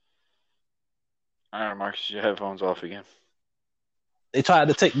 All right, Marcus, your headphones off again. They tried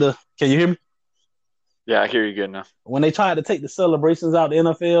to take the. Can you hear me? Yeah, I hear you good now. When they tried to take the celebrations out the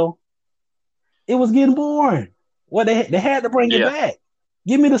NFL, it was getting boring. Well, they had to bring it Yeah. back.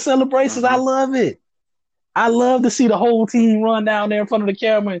 Give me the celebrations. I Mm-hmm. love it. I love to see the whole team run down there in front of the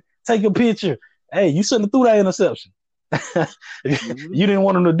camera and take a picture. Hey, you shouldn't have threw that interception. Mm-hmm. You didn't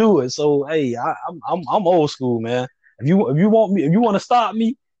want them to do it. So hey, I'm old school, man. If you want to stop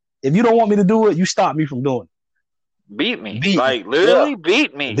me, if you don't want me to do it, you stop me from doing Beat it. me. Beat me. Like Yeah. literally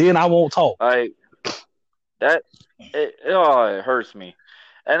beat me. Then I won't talk. Like that it hurts me.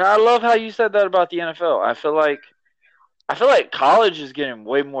 And I love how you said that about the NFL. I feel like college is getting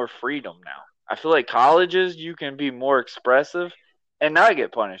way more freedom now. I feel like colleges you can be more expressive and not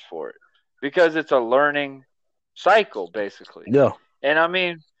get punished for it because it's a learning cycle basically. Yeah. And I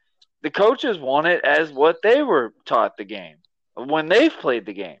mean, the coaches want it as what they were taught the game when they've played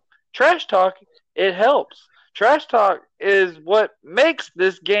the game. Trash talk, it helps. Trash talk is what makes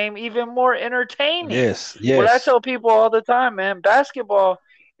this game even more entertaining. Yes. What I Yes. tell people all the time, man, is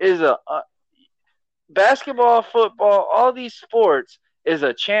basketball, football, all these sports is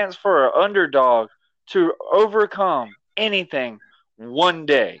a chance for an underdog to overcome anything one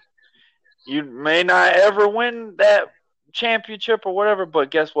day. You may not ever win that championship or whatever,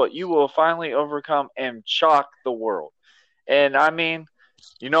 but guess what? You will finally overcome and shock the world. And I mean,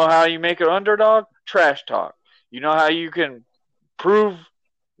 you know how you make an underdog? Trash talk. You know how you can prove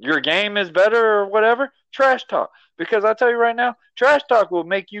your game is better or whatever? Trash talk. Because I tell you right now, trash talk will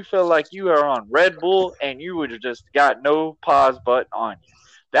make you feel like you are on Red Bull and you would have just got no pause button on you.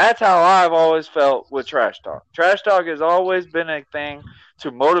 That's how I've always felt with trash talk. Trash talk has always been a thing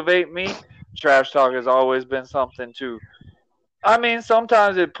to motivate me. Trash talk has always been something to, I mean,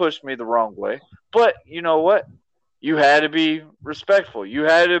 sometimes it pushed me the wrong way. But you know what? You had to be respectful. You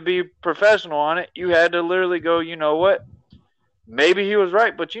had to be professional on it. You had to literally go, you know what? Maybe he was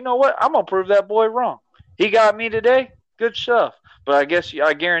right, but you know what? I'm gonna prove that boy wrong. He got me today. Good stuff. But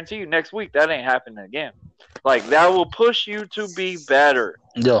I guarantee you, next week that ain't happening again. Like that will push you to be better.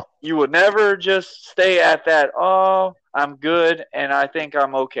 Yeah. You would never just stay at that. Oh, I'm good, and I think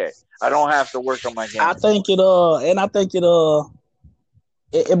I'm okay. I don't have to work on my game. I think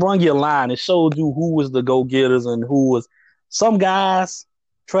it brought you a line. It showed you who was the go getters and who was some guys.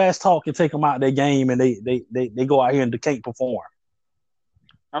 Trash talk can take them out of their game, and they go out here and they can't perform.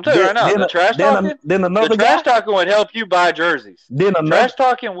 I'm telling you right now, Then the another trash guy. talking would help you buy jerseys. Then another Trash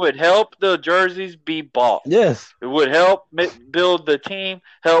talking would help the jerseys be bought. Yes, it would help build the team,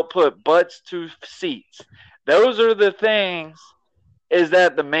 help put butts to seats. Those are the things. Is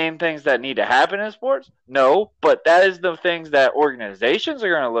that the main things that need to happen in sports? No, but that is the things that organizations are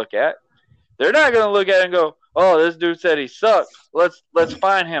going to look at. They're not going to look at it and go, "Oh, this dude said he sucked. Let's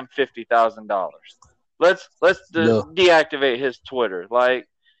fine him $50,000. Let's deactivate his Twitter." Like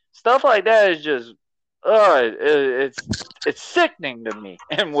stuff like that is just, it's sickening to me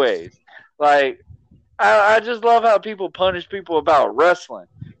in ways. Like I just love how people punish people about wrestling,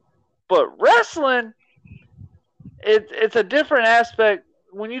 but wrestling, it's a different aspect.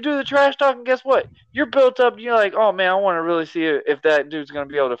 When you do the trash talking, guess what? You're built up. You're like, oh man, I want to really see if that dude's going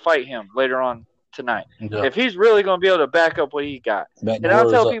to be able to fight him later on tonight. Yeah. If he's really going to be able to back up what he got. And I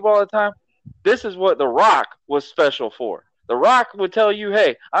tell people all the time, this is what The Rock was special for. The Rock would tell you,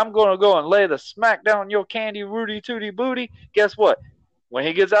 hey, I'm going to go and lay the smack down your candy Rudy Tooty Booty. Guess what? When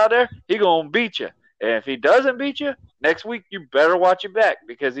he gets out there, he going to beat you. And if he doesn't beat you, next week you better watch your back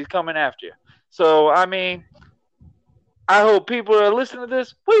because he's coming after you. So, I mean, I hope people are listening to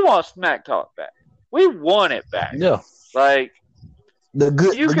this. We want smack talk back. We want it back. Yeah. Like, the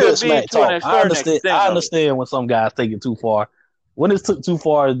good smack talk. I understand when some guys take it too far. When it's took too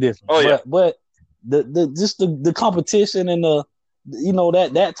far is different. Oh, yeah. But the competition and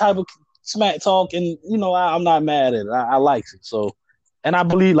that type of smack talk, and I'm not mad at it. I like it. So, and I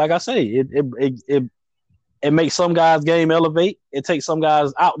believe, like I say, it makes some guys' game elevate. It takes some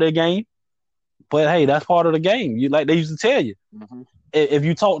guys out their game. But hey, that's part of the game. You like they used to tell you. Mm-hmm. If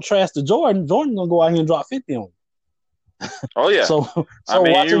you talk trash to Jordan's gonna go out here and drop 50 on you. Oh yeah. so I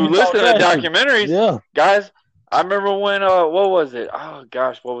mean, you listen to documentaries, yeah, guys. I remember when what was it? Oh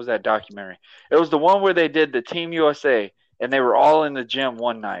gosh, what was that documentary? It was the one where they did the Team USA and they were all in the gym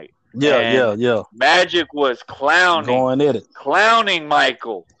one night. Yeah. Magic was clowning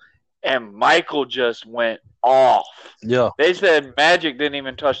Michael, and Michael just went off. Yeah. They said Magic didn't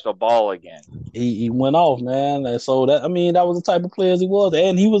even touch the ball again. He went off, man. And so that was the type of players he was,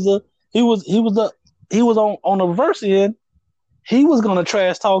 and he was on the reverse end. He was gonna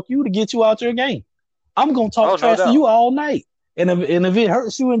trash talk you to get you out your game. I'm gonna talk trash to you all night, and if it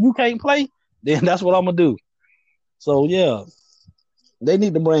hurts you and you can't play, then that's what I'm gonna do. So yeah, they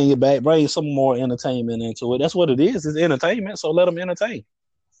need to bring it back, bring some more entertainment into it. That's what it is. It's entertainment. So let them entertain.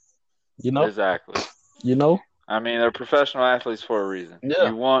 Exactly. I mean, they're professional athletes for a reason.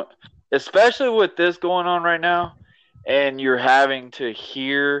 Yeah. Especially with this going on right now, and you're having to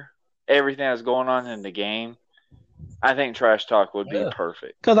hear everything that's going on in the game. I think trash talk would be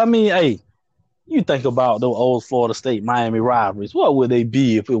perfect. Because hey, you think about those old Florida State Miami rivalries. What would they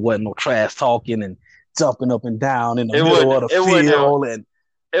be if it wasn't no trash talking and jumping up and down in the middle of the field?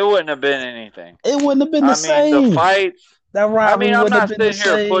 It wouldn't have been anything. It wouldn't have been the same. The fights. That rivalry I'm not not sitting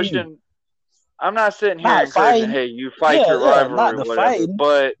here pushing. I'm not sitting here encouraging, hey, you fight your rivalry or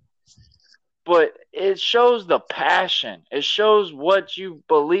whatever. But it shows the passion. It shows what you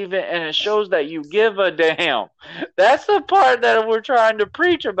believe in, and it shows that you give a damn. That's the part that we're trying to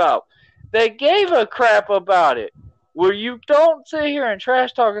preach about. They gave a crap about it. Where you don't sit here and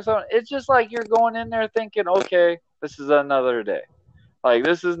trash talk or something. It's just like you're going in there thinking, okay, this is another day. Like,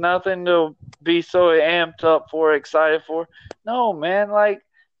 this is nothing to be so amped up for, excited for. No, man, like,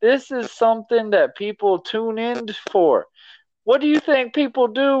 this is something that people tune in for. What do you think people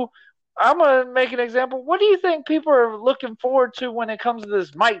do? I'm going to make an example. What do you think people are looking forward to when it comes to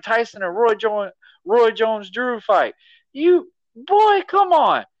this Mike Tyson and Roy Jones-Drew fight? Boy, come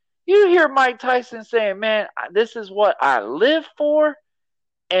on. You hear Mike Tyson saying, man, this is what I live for.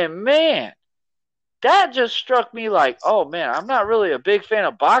 And, man, that just struck me like, oh, man, I'm not really a big fan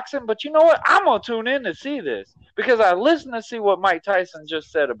of boxing, but you know what? I'm going to tune in to see this because I listen to see what Mike Tyson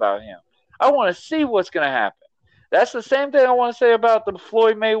just said about him. I want to see what's going to happen. That's the same thing I want to say about the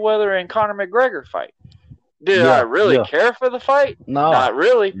Floyd Mayweather and Conor McGregor fight. Did I really care for the fight? No. Not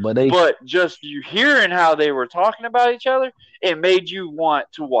really. But just you hearing how they were talking about each other, it made you want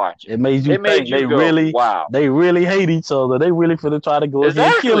to watch it. It made you think they really hate each other. They really finna try to go ahead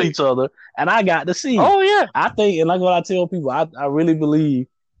and kill each other. And I got to see. Oh, yeah. I think, and like what I tell people, I really believe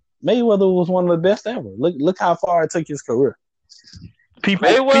Mayweather was one of the best ever. Look how far it took his career.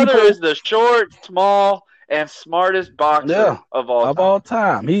 Mayweather is the short, small, and smartest boxer of all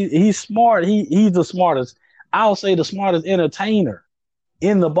time. He's smart. He's the smartest. I'll say the smartest entertainer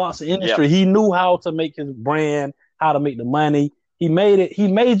in the boxing industry. Yep. He knew how to make his brand, how to make the money. He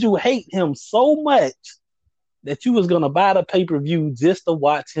made you hate him so much that you was gonna buy the pay per view just to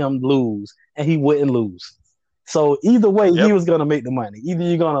watch him lose, and he wouldn't lose. So either way, he Yep. was gonna make the money. Either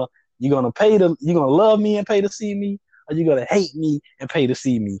you're gonna love me and pay to see me, or you're gonna hate me and pay to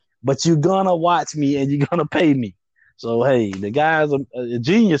see me. But you're gonna watch me and you're gonna pay me. So hey, the guy's a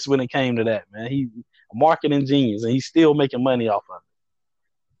genius when it came to that, man. He a marketing genius, and he's still making money off of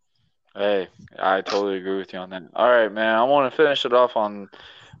Hey, I totally agree with you on that. All right, man. I want to finish it off on.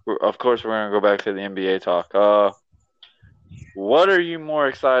 Of course, we're gonna go back to the NBA talk. What are you more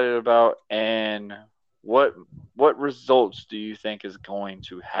excited about, and what results do you think is going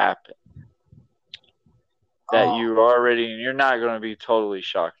to happen that it. you're not going to be totally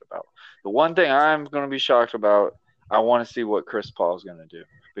shocked about? The one thing I'm going to be shocked about, I want to see what Chris Paul is going to do,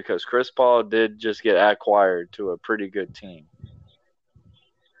 because Chris Paul did just get acquired to a pretty good team.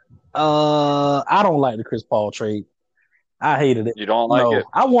 I don't like the Chris Paul trade. I hated it. You don't like No, it?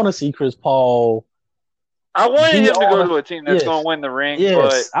 I want to see Chris Paul I wanted be him to go on to a team that's yes, going to win the ring,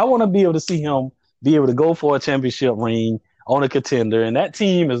 but yes. I want to be able to see him be able to go for a championship ring on a contender, and that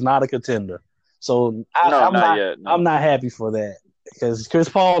team is not a contender. So no, I'm not not yet. I'm No. not happy for that because Chris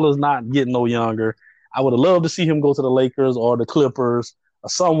Paul is not getting no younger. I would have loved to see him go to the Lakers or the Clippers or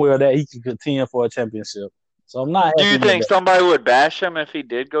somewhere that he can contend for a championship. So I'm not Do happy you with think that. somebody would bash him if he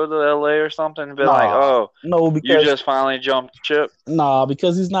did go to LA or something and been like, Nah, oh, no, you because just finally jumped ship? Nah,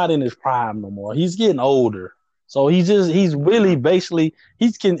 because he's not in his prime no more. He's getting older. So he's really Mm-hmm. basically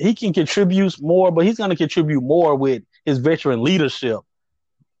he can contribute more, but he's gonna contribute more with his veteran leadership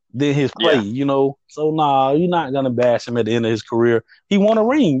than his play, Yeah, you know. So nah, you're not gonna bash him at the end of his career. He won a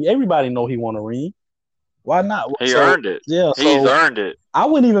ring. Everybody know he won a ring. Why not? he So earned it. yeah, He's so earned it. I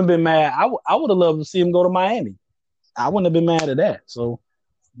wouldn't even been mad. I would have loved to see him go to Miami. I wouldn't have been mad at that. So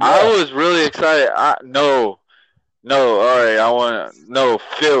I yeah, was really excited. No, all right. I want to no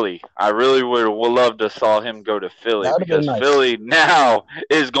Philly. I really would love to saw him go to Philly, that would have been because nice. Philly now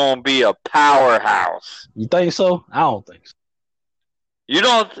is going to be a powerhouse. You think so? I don't think so. You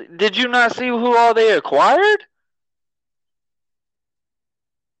don't? Did you not see who all they acquired?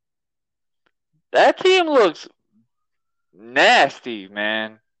 That team looks nasty,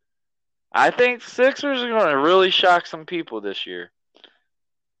 man. I think Sixers are going to really shock some people this year.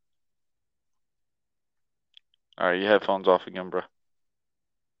 All right, your headphones off again, bro.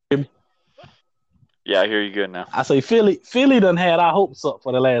 Yeah, I hear you good now. I say Philly done had our hopes up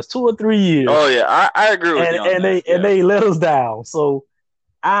for the last 2 or 3 years, Oh yeah, I agree with and you on and that. they and Yeah. they let us down. So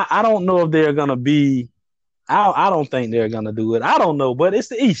I don't know if they're gonna be. I don't think they're gonna do it. I don't know, but it's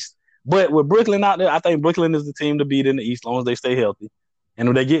the East. But with Brooklyn out there, I think Brooklyn is the team to beat in the East, as long as they stay healthy. And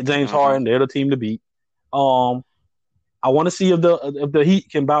when they get James Mm-hmm. Harden, they're the team to beat. Um, I want to see if the Heat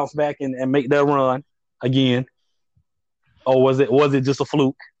can bounce back and make their run again, or was it just a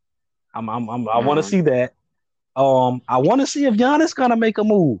fluke? I want to Mm-hmm. see that. I want to see if Giannis gonna make a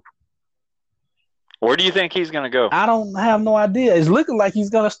move. Where do you think he's going to go? I don't have no idea. It's looking like he's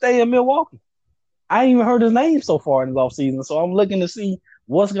gonna stay in Milwaukee. I ain't even heard his name so far in his offseason, so I'm looking to see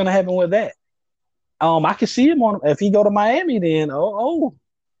what's gonna happen with that. I can see him on if he go to Miami. Then oh,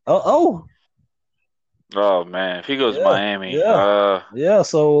 Oh man, if he goes to yeah, Miami, yeah, yeah.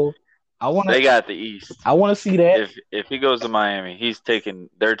 So they got the East. I want to see that. If he goes to Miami,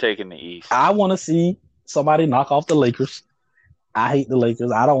 they're taking the East. I want to see somebody knock off the Lakers. I hate the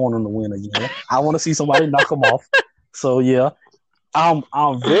Lakers. I don't want them to win again. I want to see somebody knock them off. So yeah, I'm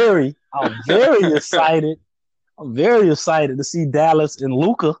very excited. I'm very excited to see Dallas and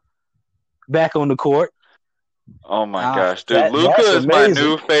Luka back on the court. Oh my gosh, dude! That's Luka is my amazing.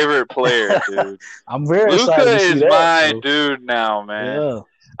 new favorite player, dude. I'm very Luka excited to see is that. my So, dude now, man. yeah.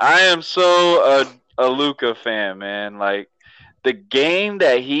 I am so a Luka fan, man. Like the game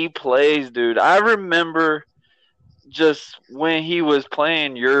that he plays, dude. I remember just when he was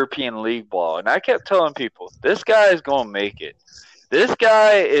playing European League ball, and I kept telling people, this guy is gonna make it. This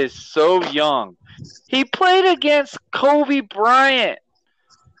guy is so young. He played against Kobe Bryant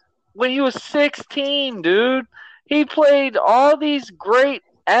when he was 16, dude. He played all these great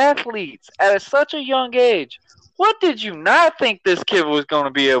athletes at such a young age. What did you not think this kid was going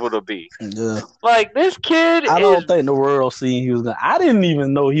to be able to be? Yeah. Like, this kid I don't think the world seen he was gonna. I didn't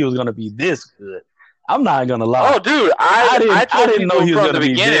even know he was gonna be this good. I'm not gonna lie. Oh, dude, I told didn't people know he was from the gonna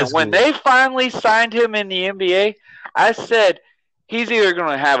be beginning, this when good. they finally signed him in the NBA, I said, he's either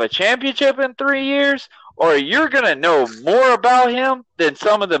going to have a championship in 3 years, or you're going to know more about him than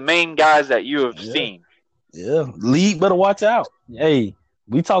some of the main guys that you have seen. Yeah, league better watch out. Hey,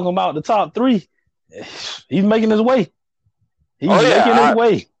 we talking about the top three. He's making his way. He's making his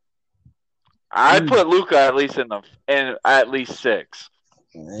way. I put Luka at least in at least 6.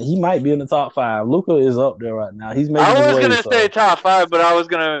 He might be in the top 5. Luka is up there right now. He's making his I was way, gonna say so top 5, but he's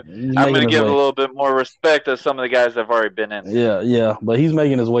I'm making gonna his give a way. little bit more respect to some of the guys that have already been in there. Yeah, yeah, but he's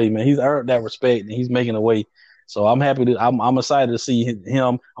making his way, man. He's earned that respect, and he's making a way. So I'm happy to. I'm excited to see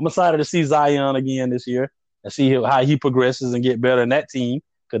him. I'm excited to see Zion again this year and see how he progresses and get better in that team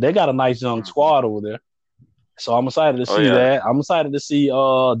because they got a nice young Mm-hmm. squad over there. So I'm excited to Oh see yeah. that. I'm excited to see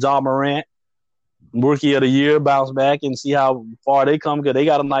Ja Morant, Rookie of the Year, bounce back and see how far they come because they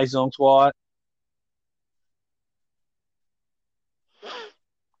got a nice young squad.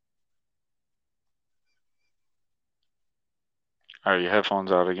 Are your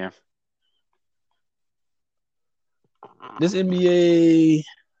headphones out again? This NBA,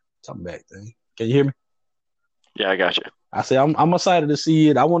 come back thing. Can you hear me? Yeah, I got you. I say I'm excited to see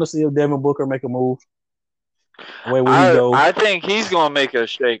it. I want to see if Devin Booker make a move. Where he go? I think he's gonna make a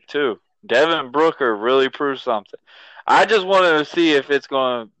shake too. Devin Booker really proved something. I just wanted to see if it's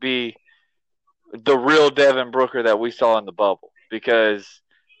gonna be the real Devin Booker that we saw in the bubble because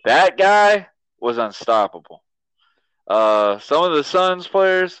that guy was unstoppable. Some of the Suns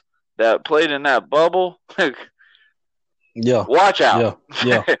players that played in that bubble, Yeah, watch out.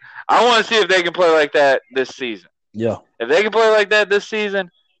 yeah, yeah, I want to see if they can play like that this season. yeah. If they can play like that this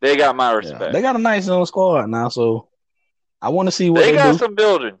season, they got my Yeah, respect. they got a nice young squad now, so I want to see what They they got do. some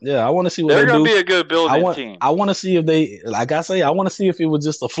building. Yeah, I want to see what They're they going to do. be a good building team. I want to see if they, like I say, I want to see if it was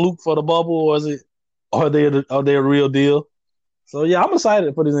just a fluke for the bubble, or is it, are they a real deal? So yeah, I'm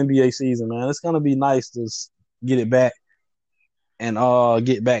excited for this NBA season, man. It's gonna be nice to get it back and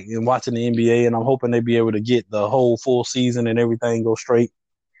get back and watching the NBA, and I'm hoping they be able to get the whole full season and everything go straight.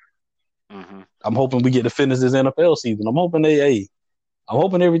 Mm-hmm. I'm hoping we get to finish this NFL season. I'm hoping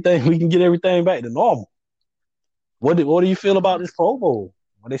everything we can get everything back to normal. What do you feel about this Pro Bowl?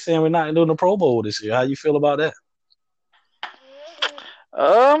 What they saying we're not doing the Pro Bowl this year? How you feel about that?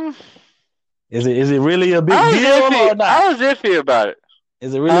 Um, Is it really a big I was deal iffy. or not? I was iffy about it.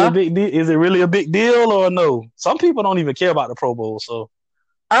 Is it really a big deal? Is it really a big deal or no? Some people don't even care about the Pro Bowl, so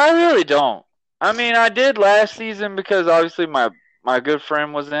I really don't. I mean, I did last season because obviously my good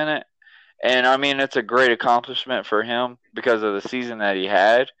friend was in it, and I mean it's a great accomplishment for him because of the season that he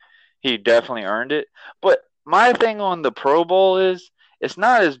had. He definitely earned it. But my thing on the Pro Bowl is it's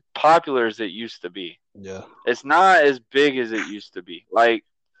not as popular as it used to be. yeah, It's not as big as it used to be. Like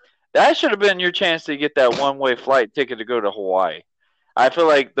that should have been your chance to get that one-way flight ticket to go to Hawaii. I feel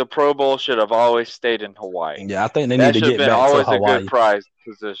like the Pro Bowl should have always stayed in Hawaii. yeah. I think they need That to should have get been back to always a good Hawaii. prize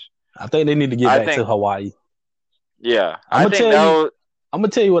position. I think they need to get I back to think, Hawaii. yeah, I'm I gonna think tell that you. was I'm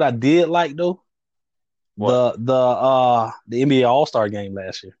gonna tell you what I did like though. what. The NBA All Star game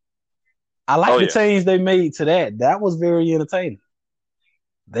last year. I like Oh the yeah, change they made to that. That was very entertaining.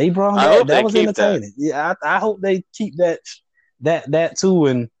 They brought I that. hope That they was keep that. entertaining. Yeah, I hope they keep that too.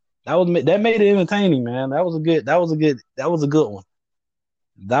 And that made it entertaining, man. That was a good one.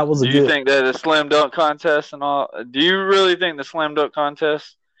 That was a Do you good. think that the slam dunk contest and all? Do you really think the slam dunk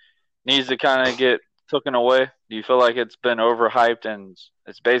contest needs to kind of get taken away? Do you feel like it's been overhyped and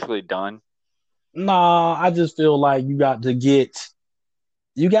it's basically done? Nah, I just feel like you got to get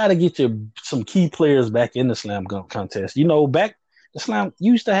your some key players back in the slam dunk contest. You know, back the slam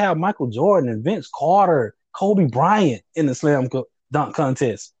you used to have Michael Jordan and Vince Carter, Kobe Bryant in the dunk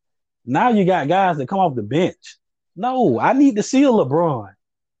contest. Now you got guys that come off the bench. No, I need to see a LeBron.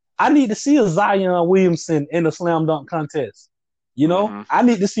 I need to see a Zion Williamson in the slam dunk contest. You know, Mm-hmm. I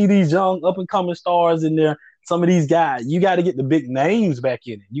need to see these young up and coming stars in there. Some of these guys, you got to get the big names back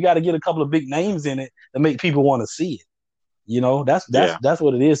in it. You got to get a couple of big names in it to make people want to see it. You know, Yeah. that's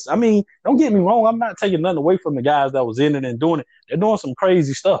what it is. I mean, don't get me wrong. I'm not taking nothing away from the guys that was in it and doing it. They're doing some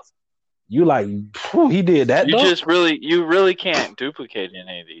crazy stuff. You like, he did that dunk. You really can't duplicate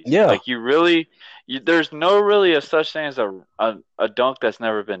any of these. Yeah. Like there's no really a such thing as a dunk that's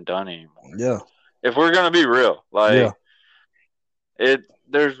never been done anymore. Yeah. If we're gonna be real, like yeah.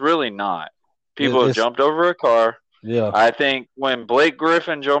 there's really not. People have jumped over a car. Yeah. I think when Blake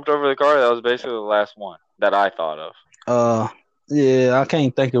Griffin jumped over the car, that was basically the last one that I thought of. Yeah, I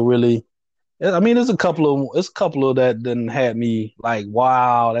can't think of really. I mean, it's a couple of that didn't had me like,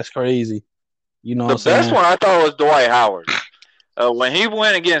 wow, that's crazy. You know, the best one I thought was Dwight Howard. When he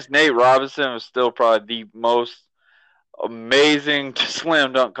went against Nate Robinson, was still probably the most amazing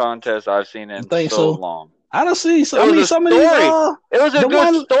slam dunk contest I've seen in so long. I don't see. So, I mean, some of these. It was a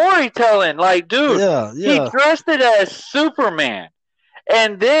good storytelling. Like, dude, he dressed it as Superman.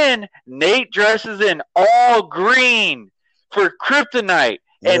 And then Nate dresses in all green for kryptonite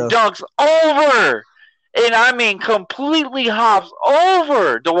and dunks over. And I mean, completely hops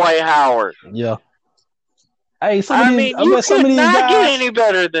over Dwight Howard. Yeah. Hey, some of I these, mean, I you bet some could of these not get guys, any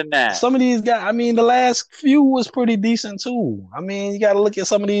better than that. some of these guys. I mean, the last few was pretty decent too. I mean, you got to look at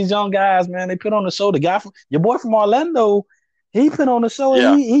some of these young guys, man. They put on the show. The guy from your boy from Orlando, he put on the show, and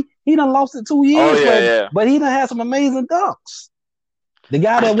Yeah. he done lost it two Oh years, yeah, yeah. but he done had some amazing dunks. The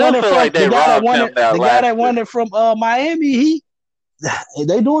guy I that still won it feel from like they robbed him that the guy last that year. won it from Miami,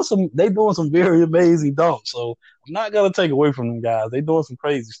 they doing some very amazing dunks. So I'm not gonna take away from them guys. They doing some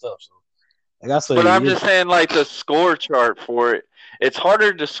crazy stuff. So like I say, But I'm just saying, like the score chart for it, it's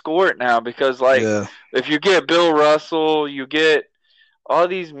harder to score it now because, like, yeah, if you get Bill Russell, you get all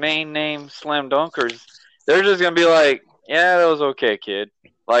these main name slam dunkers. They're just gonna be like, "Yeah, that was okay, kid.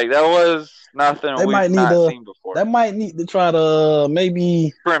 Like that was nothing they we've might need not to seen before." that might need to try to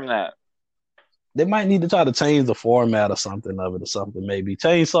maybe Trim that. they might need to try to change the format or something of it or something. Maybe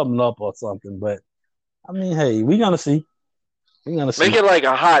change something up or something. But I mean, hey, we gonna see. We gonna Make see. it like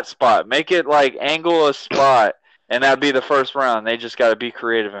a hot spot. Make it like angle a spot, and that'd be the first round. They just got to be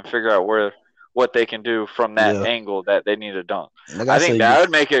creative and figure out what they can do from that Yeah, angle that they need to dunk. like I I think say, that would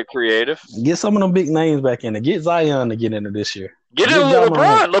make it creative. get some of them big names back in there. Get Zion to get into this year. Get it Get with John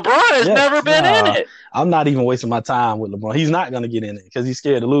Morant. LeBron. LeBron has Yeah, never been in nah, it. I'm not even wasting my time with LeBron. He's not gonna get in it because he's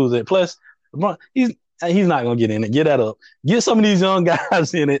scared to lose it. Plus, LeBron, he's not gonna get in it. Get that up. Get some of these young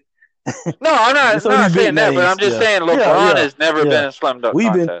guys in it. No, I'm Get not some of not these big saying that, but I'm names. just Yeah, saying yeah, LeBron yeah, has never yeah. been in slam dunk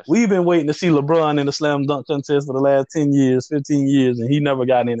We've been contest. we've been waiting to see LeBron in the slam dunk contest for the last 10 years, 15 years, and he never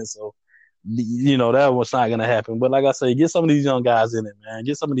got in it. So that was not gonna happen. But like I say, get some of these young guys in it, man.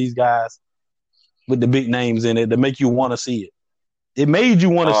 Get some of these guys with the big names in it that make you want to see it. It made you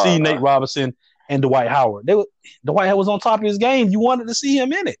want to see Nate Uh, Robinson and Dwight Howard. Dwight Howard was on top of his game. You wanted to see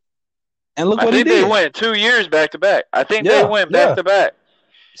him in it, and look I what he think they did. went 2 years back to back. I think they Yeah, went back yeah. to back.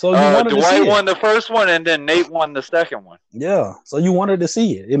 So you wanted to see Dwight it. won the first one, and then Nate won the second one. Yeah. So you wanted to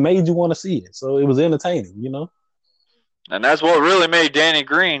see it. It made you want to see it. So it was entertaining. And that's what really made Danny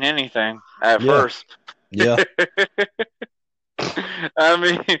Green anything at Yeah. first. Yeah. I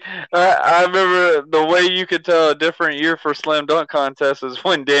mean, I remember the way you could tell a different year for slam dunk contests is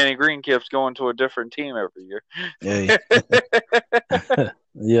when Danny Green keeps going to a different team every year. Yeah.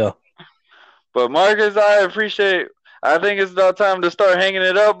 Yeah. But Marcus, I think it's about time to start hanging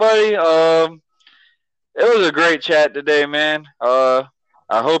it up, buddy. It was a great chat today, man. I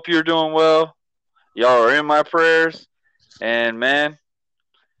hope you're doing well. Y'all are in my prayers, and man,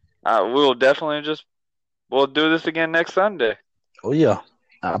 we'll definitely we'll do this again next Sunday. Oh yeah.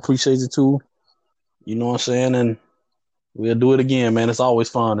 I appreciate you too. You know what I'm saying? And we'll do it again, man. It's always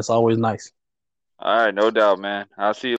fun. It's always nice. All right, no doubt, man. I'll see you